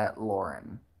shout that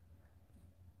Lauren.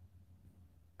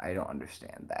 I don't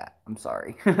understand that. I'm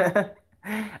sorry.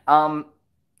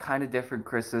 Kind of different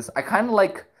Christmas. I kind of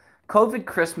like COVID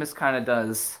Christmas kind of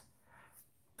does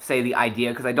say the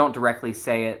idea because I don't directly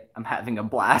say it. I'm having a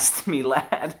blast, me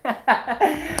lad.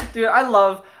 Dude, I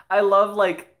love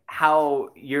like how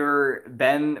your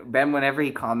Ben whenever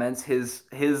he comments his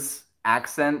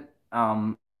accent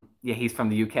yeah, he's from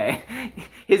the UK.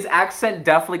 His accent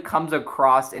definitely comes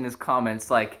across in his comments.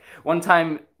 Like one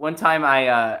time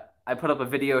I put up a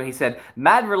video and he said,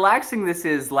 "Mad relaxing this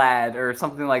is, lad," or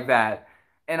something like that.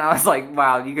 And I was like,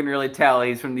 wow, you can really tell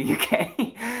he's from the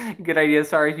UK. Good idea.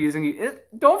 Sorry for using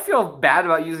don't feel bad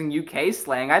about using UK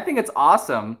slang. I think it's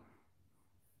awesome.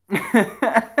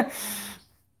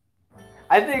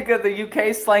 I think the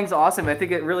UK slang's awesome. I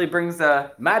think it really brings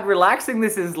the mad relaxing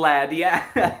this is, lad. Yeah.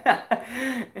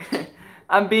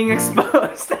 I'm being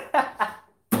exposed.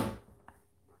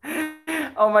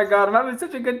 Oh my god, I'm having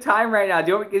such a good time right now.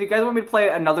 Do you guys want me to play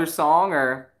another song,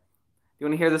 or you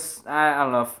want to hear this? I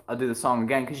don't know if I'll do the song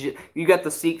again because you got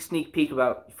the sneak peek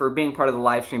about for being part of the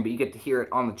live stream, but you get to hear it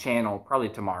on the channel probably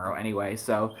tomorrow anyway.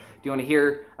 So do you want to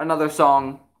hear another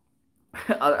song?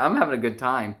 I'm having a good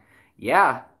time.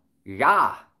 Yeah,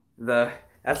 yeah.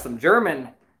 That's some German,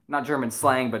 not German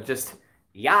slang, but just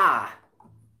yeah.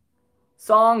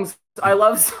 Songs. I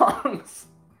love songs.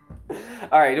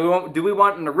 All right. Do we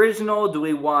want an original? Do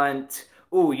we want?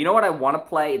 Ooh, you know what I want to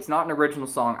play? It's not an original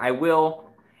song. I will.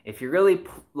 If you really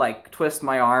like twist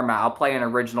my arm, I'll play an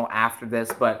original after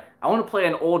this, but I want to play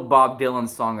an old Bob Dylan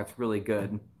song that's really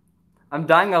good. I'm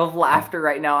dying of laughter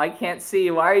right now. I can't see.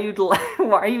 Why are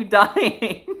you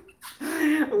dying?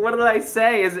 What did I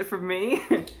say? Is it for me?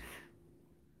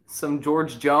 Some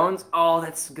George Jones? Oh,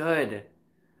 that's good.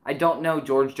 I don't know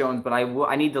George Jones, but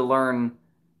I need to learn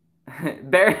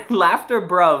Bear laughter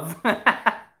bruv.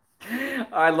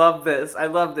 I love this. I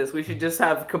love this. We should just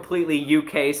have completely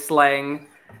UK slang.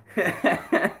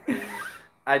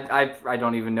 I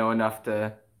don't even know enough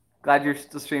to. Glad you're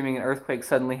still streaming. An earthquake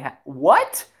suddenly.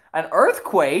 What? An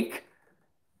earthquake?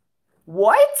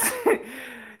 What?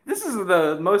 This is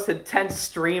the most intense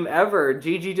stream ever.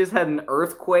 Gigi just had an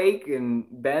earthquake, and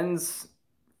Ben's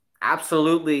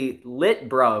absolutely lit,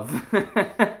 bruv.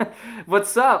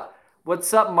 What's up?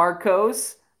 What's up,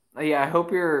 Marcos? Yeah, I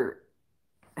hope you're.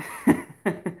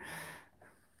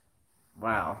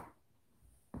 Wow.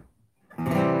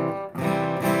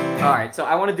 All right, so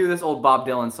I want to do this old Bob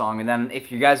Dylan song, and then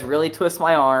if you guys really twist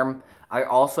my arm, I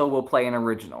also will play an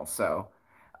original. So,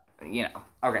 you know.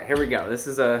 Okay, here we go. This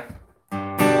is a.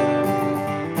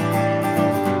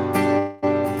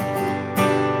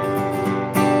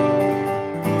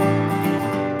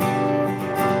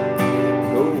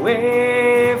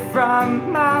 Away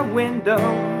from my window,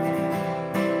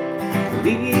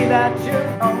 leave at your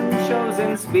own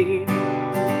chosen speed.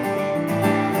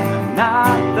 I'm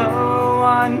not the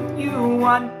one you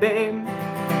want, babe.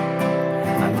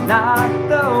 I'm not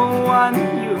the one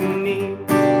you need.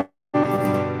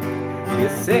 You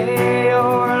say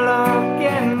you're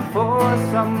looking for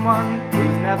someone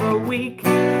who's never weak,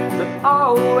 but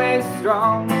always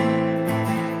strong.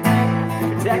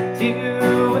 Protect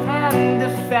you and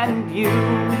defend you,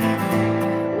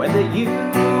 whether you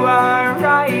are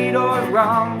right or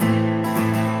wrong.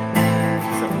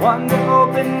 Someone to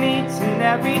open each and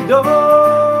every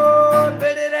door,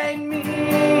 but it ain't me,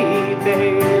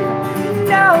 babe.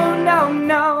 No, no,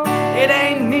 no, it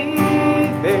ain't me,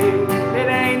 babe. It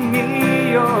ain't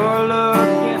me you're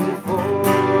looking for,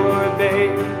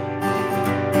 babe.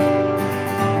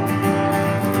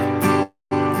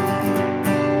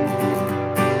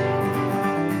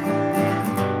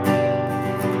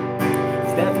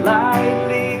 Step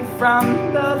lightly from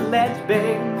the ledge,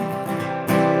 babe.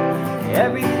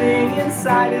 Everything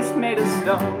inside is made of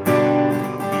stone.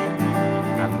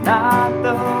 I'm not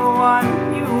the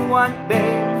one you want,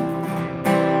 babe.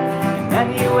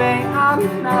 Anyway,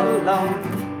 I'm not alone.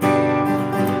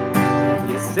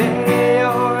 You say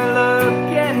you're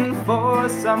looking for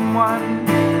someone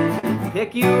to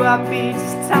pick you up each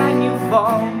time you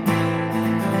fall,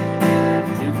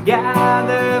 to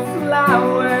gather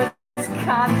flowers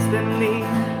constantly,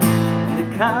 to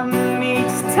come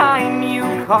each time you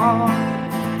call,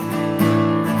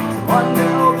 someone to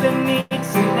open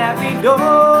each and every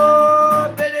door,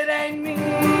 but it ain't me,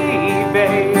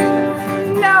 babe.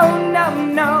 No, no,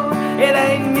 no, it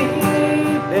ain't me,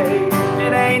 babe.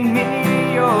 It ain't me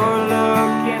you're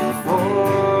looking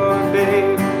for,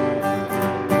 babe.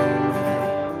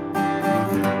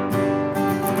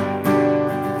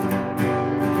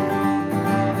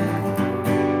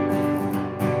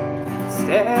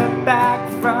 Step back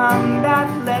from that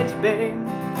ledge, babe.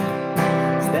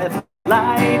 Step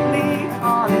lightly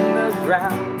on the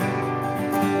ground.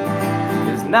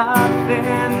 nothing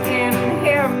in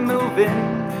here moving.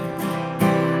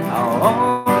 I'll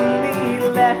only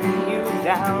let you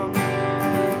down.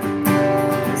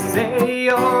 Say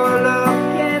you're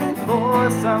looking for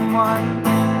someone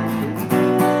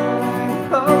who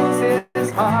knows his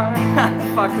heart.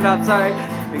 Fucked it up, sorry.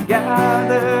 We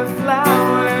gather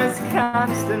flowers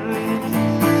constantly.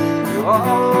 You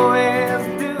always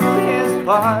do his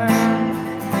part.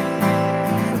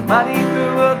 Somebody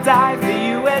who will die for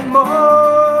you and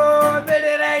more. But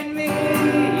it ain't me,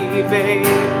 babe.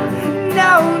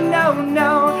 No, no,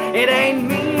 no, it ain't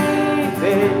me,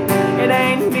 babe. It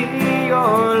ain't me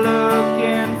you're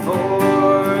looking for,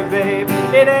 babe.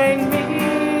 It ain't me,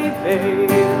 babe.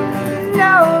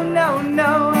 No, no,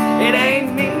 no, it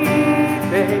ain't me,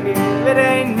 babe. It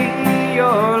ain't me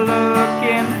you're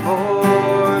looking for,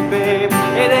 babe.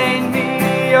 It ain't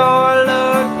me you're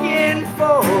looking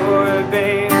for,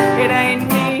 babe. It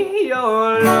ain't me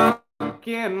you're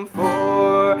looking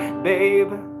for,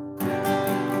 babe.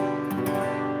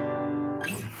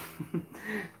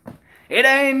 It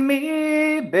ain't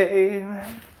me, babe.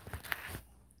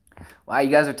 Wow, you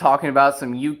guys are talking about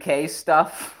some UK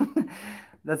stuff.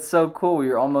 That's so cool.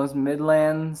 You're almost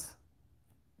Midlands.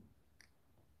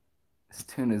 This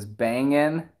tune is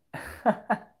banging.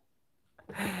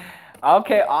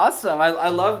 Okay, awesome. I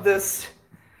love this.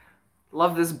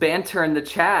 Love this banter in the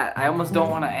chat. I almost don't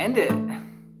want to end it.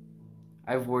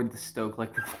 I avoid the stoke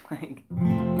like the plague.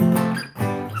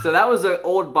 So that was an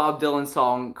old Bob Dylan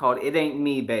song called It Ain't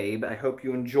Me, Babe. I hope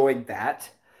you enjoyed that.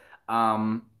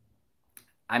 I'm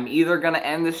either going to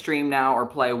end the stream now or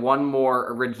play one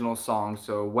more original song.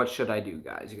 So what should I do,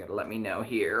 guys? You got to let me know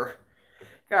here.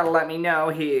 Got to let me know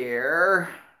here.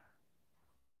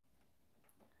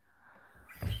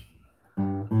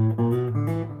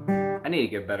 I need to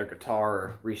get a better guitar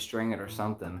or restring it or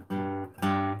something.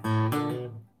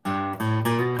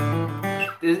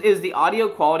 Is the audio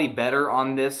quality better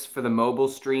on this for the mobile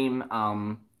stream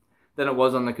than it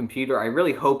was on the computer? I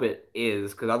really hope it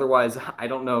is, because otherwise I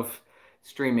don't know if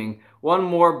streaming. One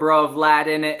more bruv lad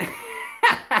in it.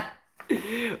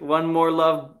 One more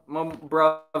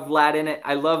bruv lad in it.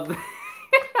 I love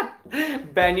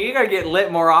Ben, you gotta get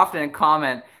lit more often and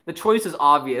comment. The choice is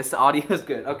obvious. The audio is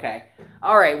good. Okay.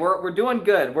 All right, we're doing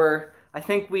good. I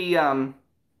think we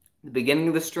the beginning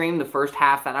of the stream, the first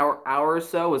half an hour or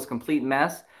so was complete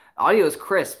mess. Audio is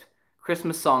crisp.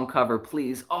 Christmas song cover,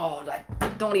 please. Oh, I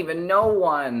don't even know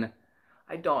one.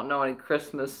 I don't know any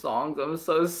Christmas songs. I'm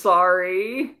so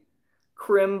sorry.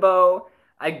 Crimbo.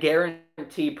 I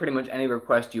guarantee pretty much any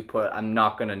request you put, I'm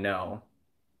not going to know.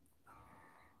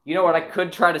 You know what? I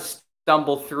could try to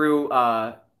stumble through.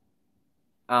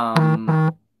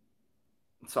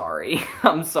 Sorry.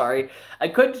 I'm sorry. I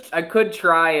could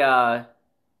try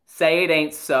Say It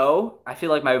Ain't So. I feel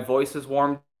like my voice is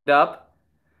warmed up.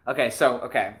 Okay, so,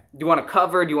 okay. Do you want a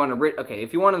cover? Do you want a... Okay,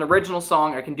 if you want an original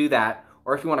song, I can do that.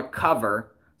 Or if you want to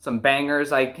cover some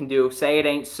bangers, I can do Say It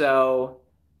Ain't So.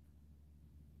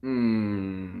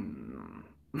 Man,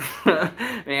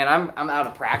 I'm out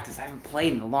of practice. I haven't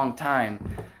played in a long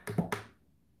time.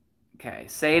 Okay,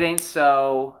 Say It Ain't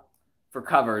So for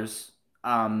covers.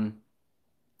 Man,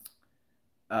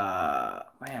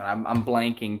 I'm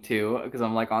blanking too because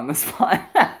I'm like on the spot.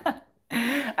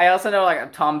 I also know like a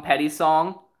Tom Petty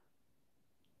song.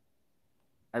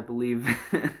 I believe.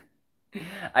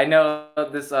 I know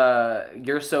this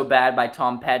You're So Bad by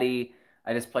Tom Petty.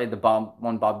 I just played the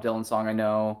one Bob Dylan song I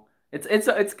know. It's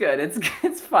good.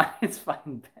 It's fine. It's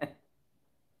fine, Ben.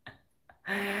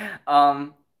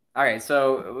 All right,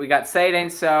 so we got Say It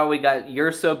Ain't So, we got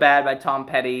You're So Bad by Tom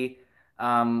Petty.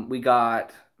 We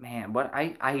got, man, what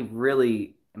I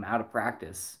really am out of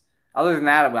practice. Other than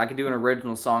that, I could do an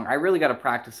original song. I really got to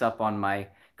practice up on my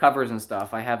covers and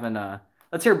stuff. I haven't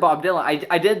let's hear Bob Dylan.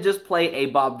 I did just play a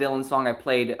Bob Dylan song. I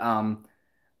played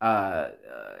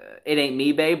It Ain't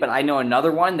Me, Babe, but I know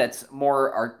another one that's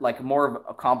more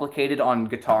complicated on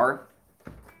guitar.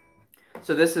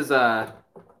 So this is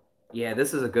yeah,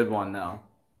 this is a good one though.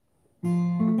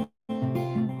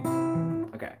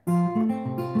 Okay.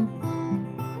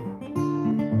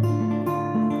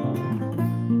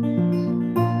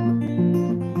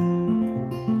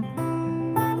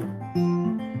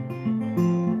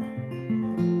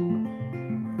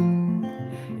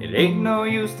 It ain't no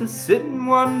use to sit and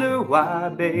wonder why,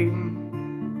 babe,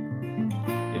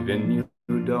 even you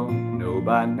don't know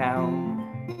by now.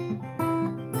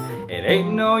 It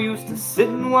ain't no use to sit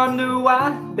and wonder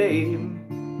why, babe,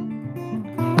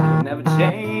 it'll never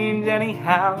change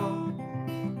anyhow.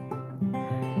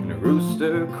 And a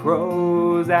rooster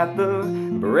crows at the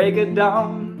break of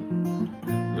dawn.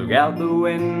 Look out the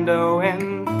window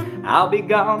and I'll be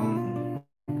gone.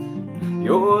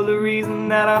 You're the reason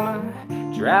that I'm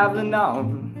traveling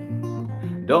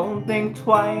on. Don't think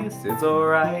twice, it's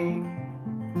alright.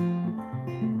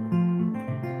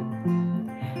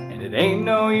 And it ain't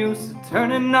no use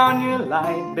turning on your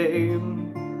light, babe.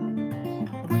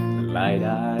 The light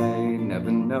I never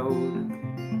knowed.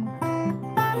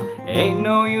 Ain't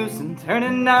no use in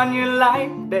turning on your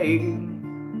light, babe.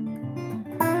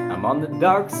 I'm on the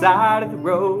dark side of the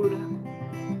road.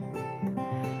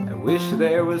 I wish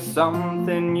there was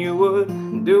something you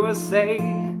would do or say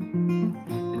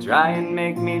to try and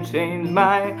make me change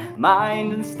my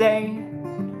mind and stay.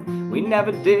 We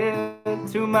never did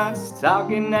too much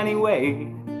talking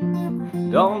anyway.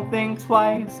 Don't think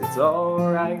twice, it's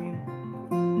alright.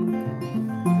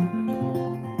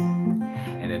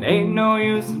 And it ain't no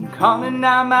use in calling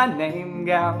out my name,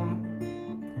 gal,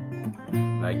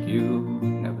 like you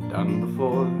never done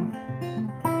before.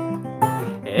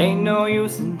 It ain't no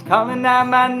use in calling out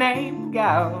my name,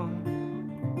 gal.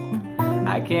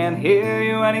 I can't hear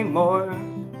you anymore.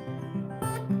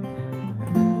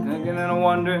 Thinking and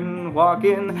wondering,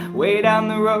 walking way down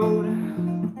the road.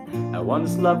 I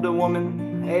once loved a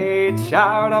woman, a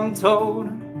child I'm told.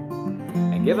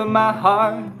 I gave her my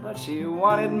heart, but she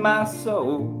wanted my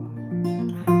soul.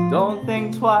 Don't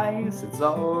think twice, it's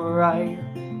alright.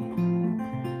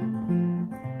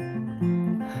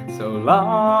 So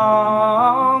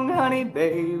long, honey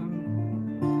babe,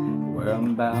 where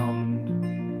I'm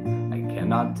bound, I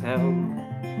cannot tell.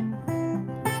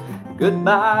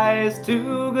 Goodbye is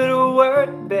too good a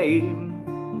word, babe,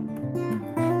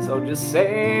 so just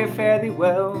say fare thee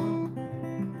well.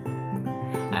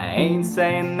 I ain't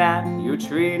saying that you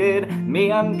treated me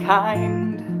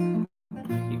unkind.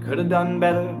 You could have done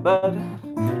better, but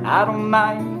I don't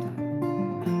mind.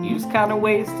 You just kinda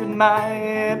wasted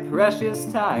my precious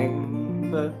time.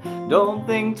 But don't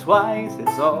think twice,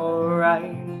 it's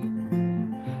alright.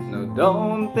 No,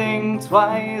 don't think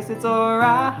twice, it's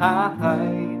alright.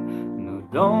 No,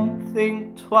 don't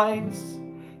think twice,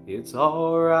 it's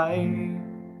alright.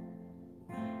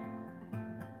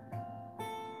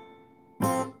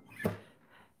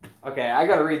 Okay, I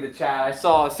gotta read the chat. I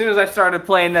saw as soon as I started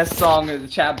playing this song, the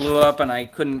chat blew up, and I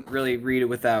couldn't really read it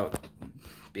without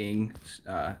being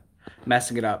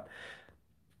messing it up.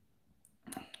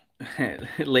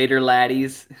 Later,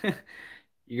 laddies.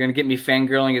 You're gonna get me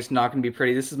fangirling. It's not gonna be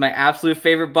pretty. This is my absolute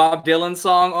favorite Bob Dylan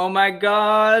song. Oh my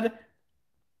god.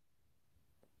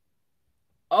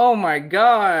 Oh my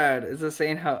god. Is this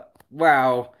saying how?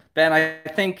 Wow, Ben. I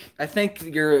think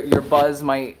your buzz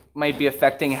might be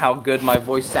affecting how good my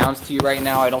voice sounds to you right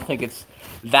now. I don't think it's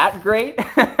that great,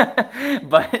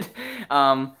 but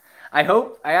I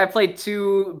hope I played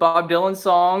 2 Bob Dylan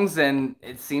songs, and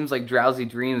it seems like Drowsy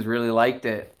Dreams really liked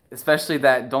it, especially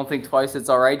that Don't Think Twice, It's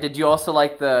Alright. Did you also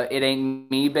like the It Ain't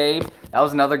Me, Babe? That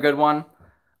was another good one.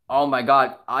 Oh my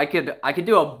god, I could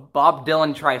do a Bob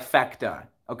Dylan trifecta.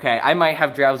 Okay, I might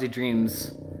have Drowsy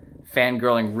Dreams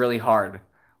fangirling really hard.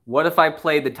 What if I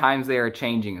played The Times They Are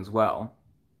Changing as well?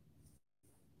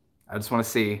 I just want to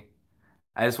see.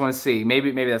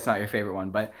 Maybe that's not your favorite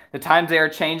one, but The Times They Are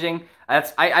Changing.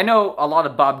 I know a lot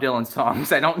of Bob Dylan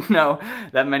songs. I don't know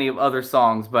that many of other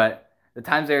songs, but The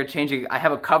Times They Are Changing, I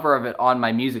have a cover of it on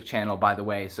my music channel, by the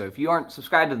way. So if you aren't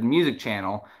subscribed to the music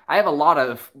channel, I have a lot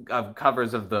of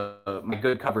covers of my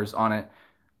good covers on it.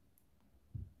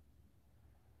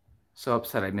 So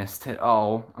upset I missed it.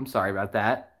 Oh, I'm sorry about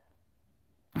that.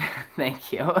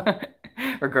 Thank you.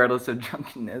 Regardless of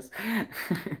drunkenness.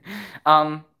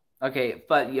 Okay,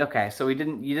 so you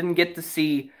didn't get to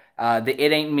see the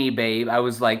It Ain't Me, Babe. I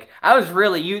was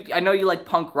really, I know you like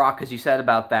punk rock because you said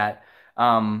about that.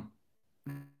 I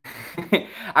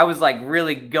was like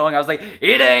really going, I was like,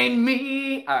 it ain't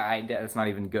me. That's not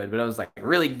even good, but I was like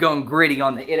really going gritty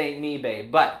on the It Ain't Me,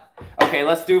 Babe. But okay,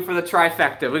 let's do it for the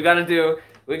trifecta.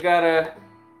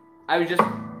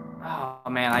 Oh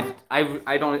man, I'm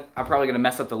probably gonna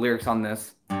mess up the lyrics on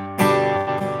this.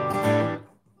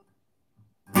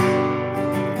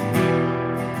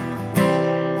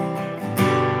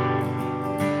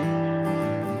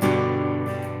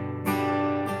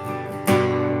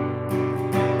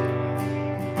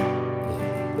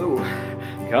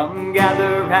 Come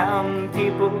gather round,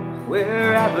 people,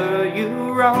 wherever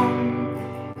you roam,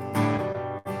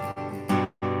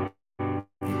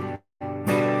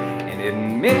 and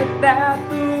admit that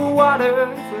the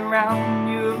waters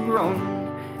around you have grown,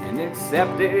 and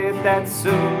accept it that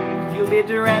soon you'll be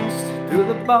drenched to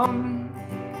the bone.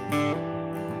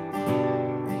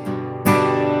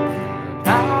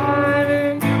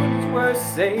 Time is worth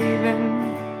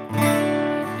saving,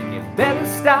 and you better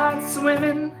start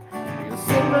swimming.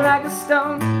 sing like a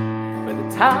stone, but the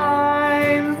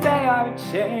times they are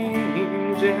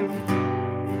changing.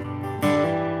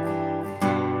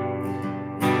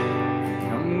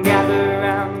 Come gather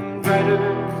round,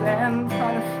 brothers, and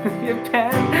part of your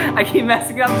pen. I keep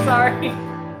messing up, sorry.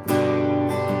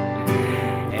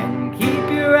 And keep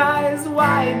your eyes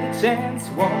wide, the chance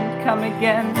won't come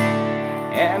again.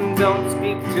 And don't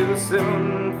speak too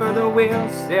soon, for the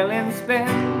wheel's still in spin.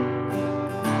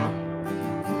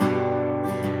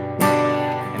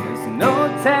 And there's no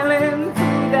telling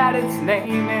who that it's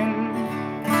naming.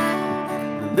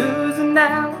 Losing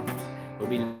now will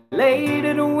be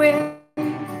later to win.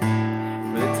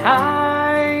 For the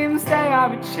times they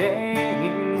are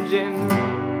changing.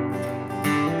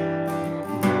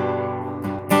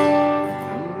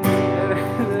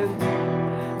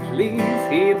 Please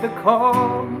heed the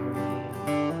call.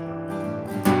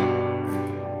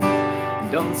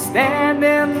 Don't stand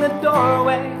in the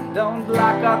doorway, don't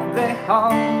block up the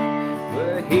hall.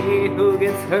 For he who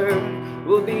gets hurt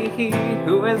will be he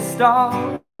who is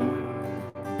stalled.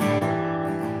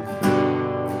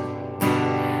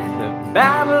 The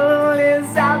battle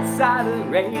is outside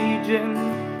raging.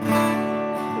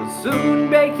 Will soon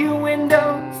break your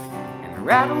windows and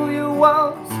rattle your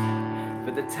walls.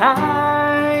 For the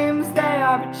times they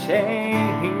are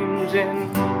changing.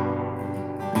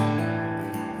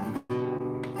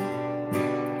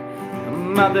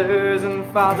 Mothers and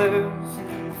fathers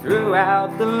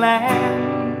throughout the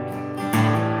land,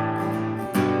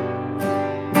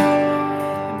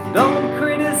 don't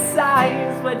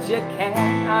criticize what you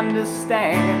can't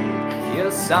understand. Your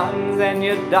sons and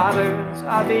your daughters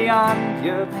are beyond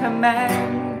your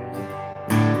command.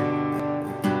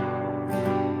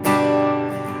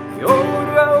 The old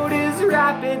road is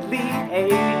rapidly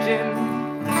aging.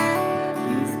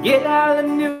 Please get out the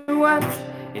new ones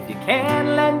if you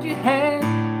can lend your hand.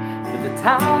 For the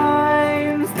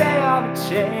times they are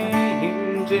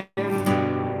changing.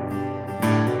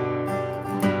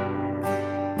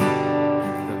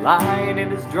 The line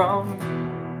it is drawn,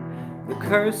 the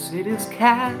curse it is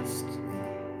cast.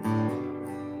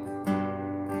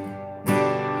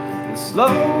 The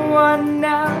slow one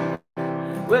now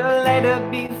will later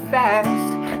be fast,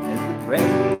 as the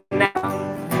brain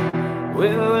now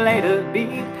will later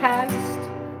be past.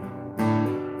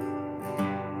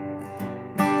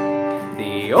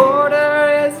 The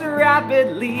order is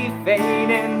rapidly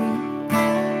fading.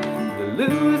 The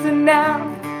losing now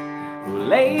will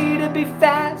later be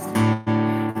fast.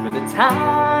 For the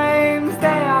times they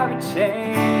are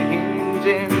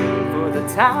changing. For the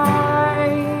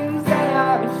times they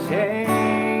are changing.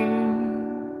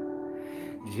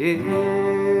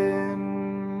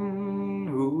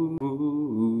 Ooh.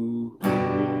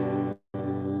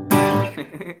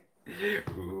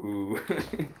 Ooh.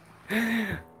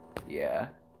 Yeah.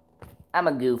 I'm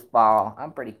a goofball.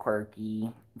 I'm pretty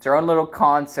quirky. It's our own little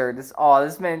concert. This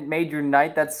made your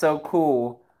night. That's so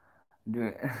cool.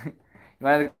 You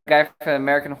want the guy from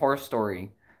American Horror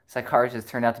Story. Psychologist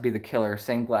turned out to be the killer.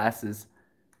 Same glasses.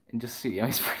 And just see,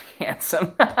 he's pretty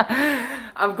handsome.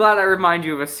 I'm glad I remind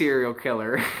you of a serial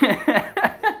killer.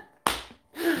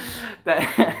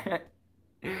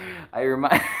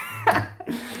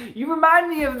 You remind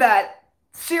me of that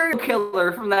serial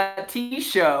killer from that TV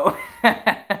show.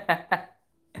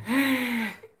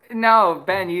 No,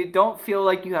 Ben, you don't feel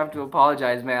like you have to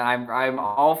apologize, man. I'm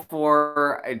all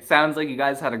for. It sounds like you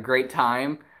guys had a great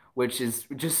time, which is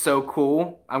just so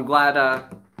cool. I'm glad.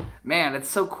 Man, it's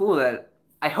so cool that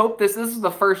I hope this is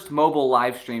the first mobile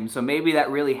live stream, so maybe that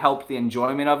really helped the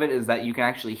enjoyment of it. Is that you can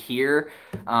actually hear.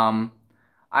 I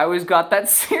always got that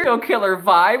serial killer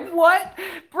vibe. What,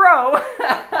 bro?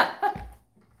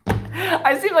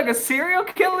 I seem like a serial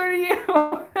killer to you?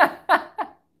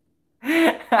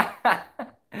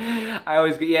 I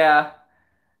always get, yeah.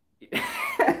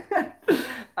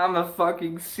 I'm a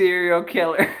fucking serial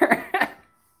killer.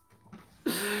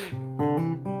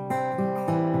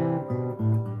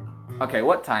 Okay,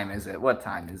 what time is it? What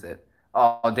time is it?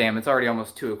 Oh, damn, it's already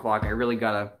almost 2 o'clock. I really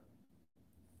got a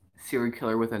serial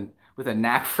killer with a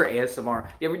knack for ASMR.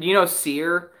 You know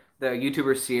Seer, the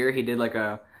YouTuber Seer? He did like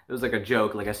it was like a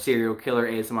joke, like a serial killer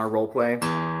ASMR roleplay.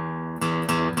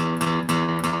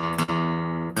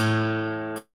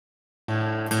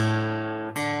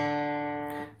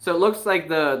 So it looks like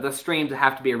the streams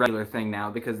have to be a regular thing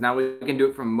now, because now we can do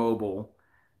it from mobile.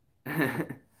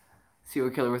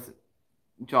 Serial killer with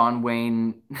John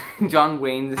Wayne. John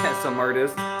Wayne's some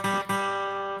artist.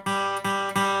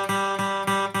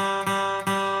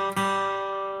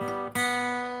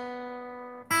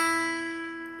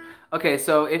 Okay,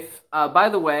 so if by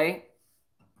the way,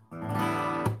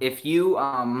 if you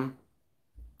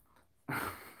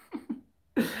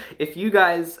If you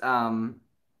guys aren't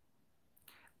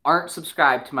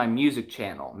subscribed to my music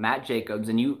channel, Matt Jacobs,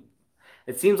 and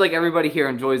it seems like everybody here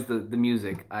enjoys the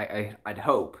music. I'd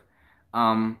hope.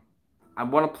 I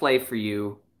want to play for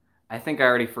you. I think I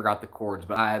already forgot the chords,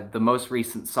 but the most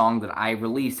recent song that I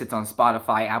released, it's on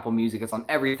Spotify, Apple Music, it's on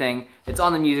everything. It's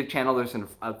on the music channel. There's an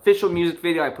official music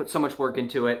video. I put so much work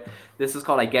into it. This is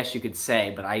called I Guess You Could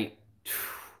Say, but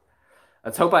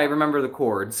let's hope I remember the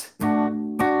chords. I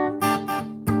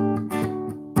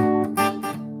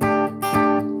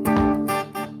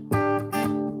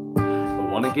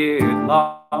wanna get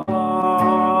lost,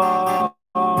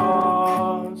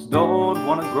 don't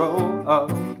wanna grow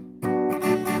up.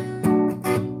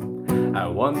 I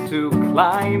want to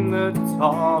climb the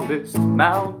tallest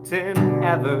mountain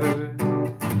ever,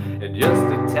 just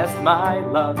to test my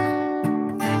luck.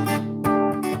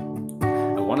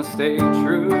 I want to stay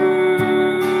true,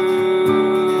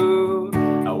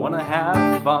 I want to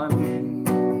have fun.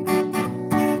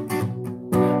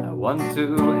 I want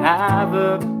to have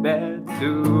a bed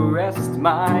to rest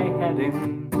my head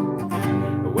in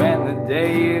when the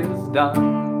day is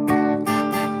done.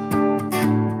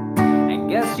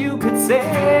 Guess you could say,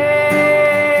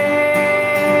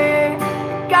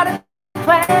 gotta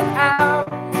plan out,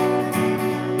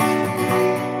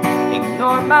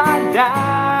 ignore my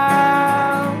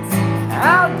doubts,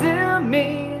 I'll do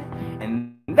me,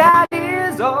 and that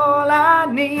is all I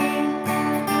need.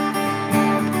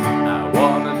 I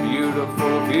want a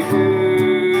beautiful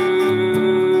view,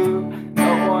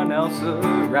 no one else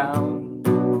around.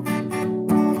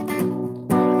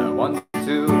 I want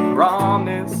to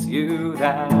promise you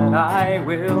that I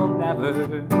will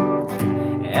never,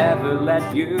 ever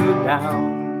let you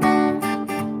down.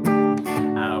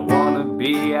 I want to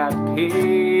be at peace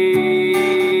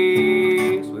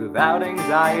without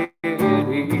anxiety.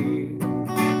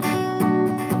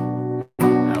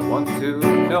 I want to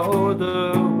know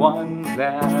the ones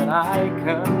that I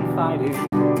confide in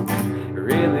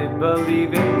really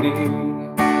believe in me.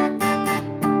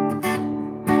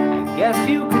 I guess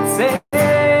you could say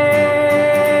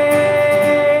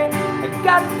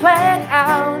plan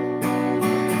out,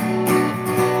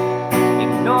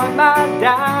 ignore my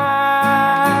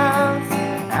doubts,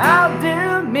 I'll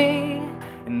do me,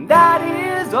 and that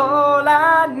is all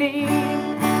I need.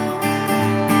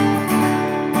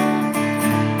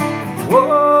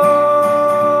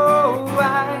 Whoa, I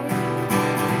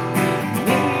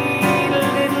need a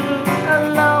little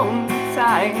alone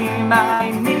time, I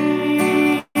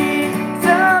need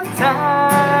some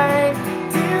time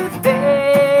to think.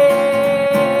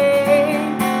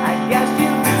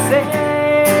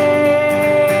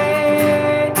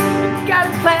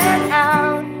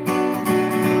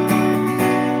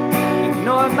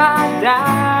 My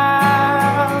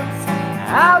doubts,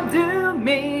 I'll do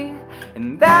me,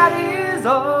 and that is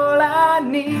all I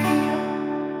need.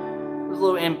 It was a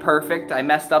little imperfect. I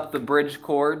messed up the bridge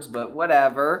chords, but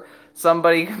whatever.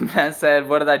 Somebody said,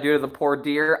 what did I do to the poor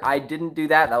deer? I didn't do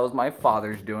that. That was my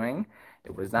father's doing.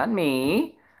 It was not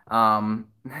me.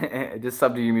 Just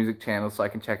sub to your music channel so I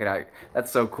can check it out.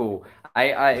 That's so cool.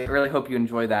 I really hope you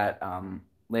enjoy that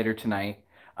later tonight.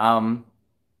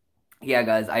 Yeah,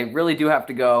 guys, I really do have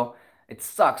to go. It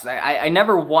sucks. I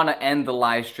never want to end the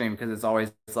live stream because it's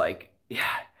always like, yeah,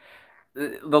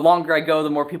 the longer I go,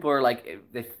 the more people are like,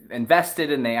 they've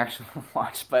invested and they actually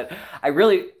watch. But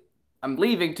I'm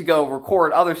leaving to go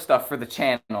record other stuff for the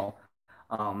channel,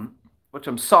 which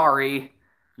I'm sorry.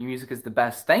 Your music is the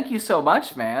best. Thank you so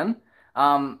much, man.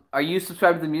 Are you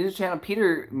subscribed to the music channel?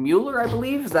 Peter Mueller, I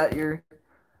believe. Is that your...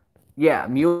 Yeah,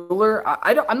 Mueller.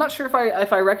 I'm not sure if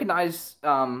I recognize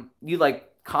you like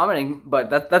commenting, but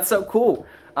that's so cool.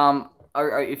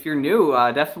 If you're new,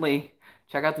 definitely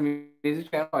check out the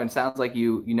music channel. And it sounds like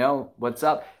you know what's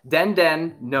up.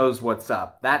 Den knows what's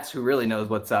up. That's who really knows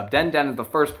what's up. Den is the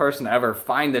first person to ever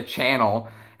find the channel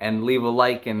and leave a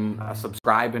like and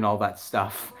subscribe and all that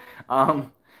stuff.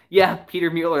 Yeah, Peter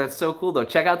Mueller. That's so cool though.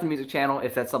 Check out the music channel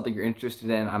if that's something you're interested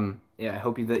in. I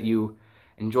hope that you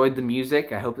enjoyed the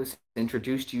music. I hope this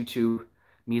introduced you to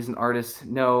me as an artist.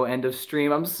 No, end of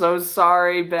stream. I'm so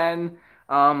sorry, Ben.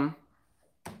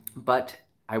 But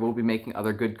I will be making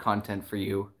other good content for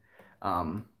you.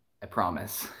 I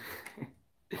promise.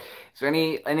 Is there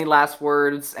any last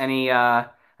words? I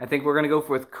think we're gonna go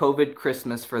with COVID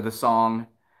Christmas for the song.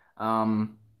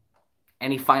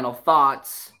 Any final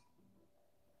thoughts?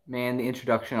 Man, the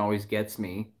introduction always gets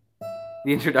me.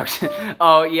 The introduction.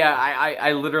 Oh yeah,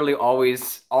 I literally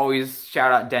always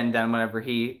shout out Den whenever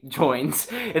he joins.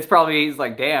 It's probably, he's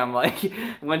like, damn, like,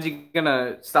 when's he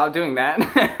gonna stop doing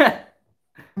that?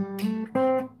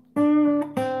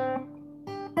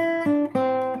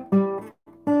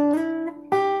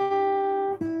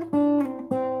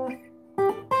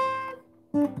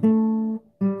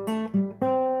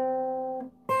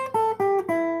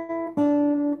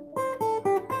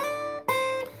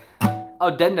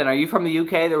 Denden, are you from the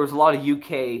UK? There was a lot of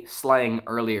UK slang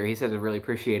earlier. He said, I really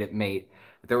appreciate it, mate.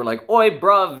 But they were like, oi,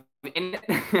 bruv.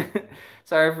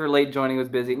 Sorry for late joining. Was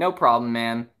busy. No problem,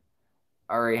 man.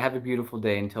 All right, have a beautiful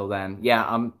day until then. Yeah,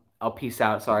 I'll peace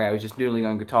out. Sorry, I was just noodling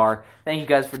on guitar. Thank you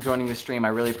guys for joining the stream. I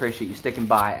really appreciate you sticking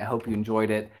by. I hope you enjoyed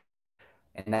it.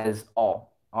 And that is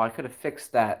all. Oh, I could have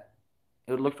fixed that.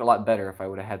 It would have looked a lot better if I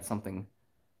would have had something.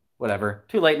 Whatever.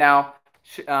 Too late now.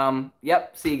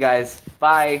 Yep. See you guys.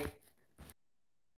 Bye.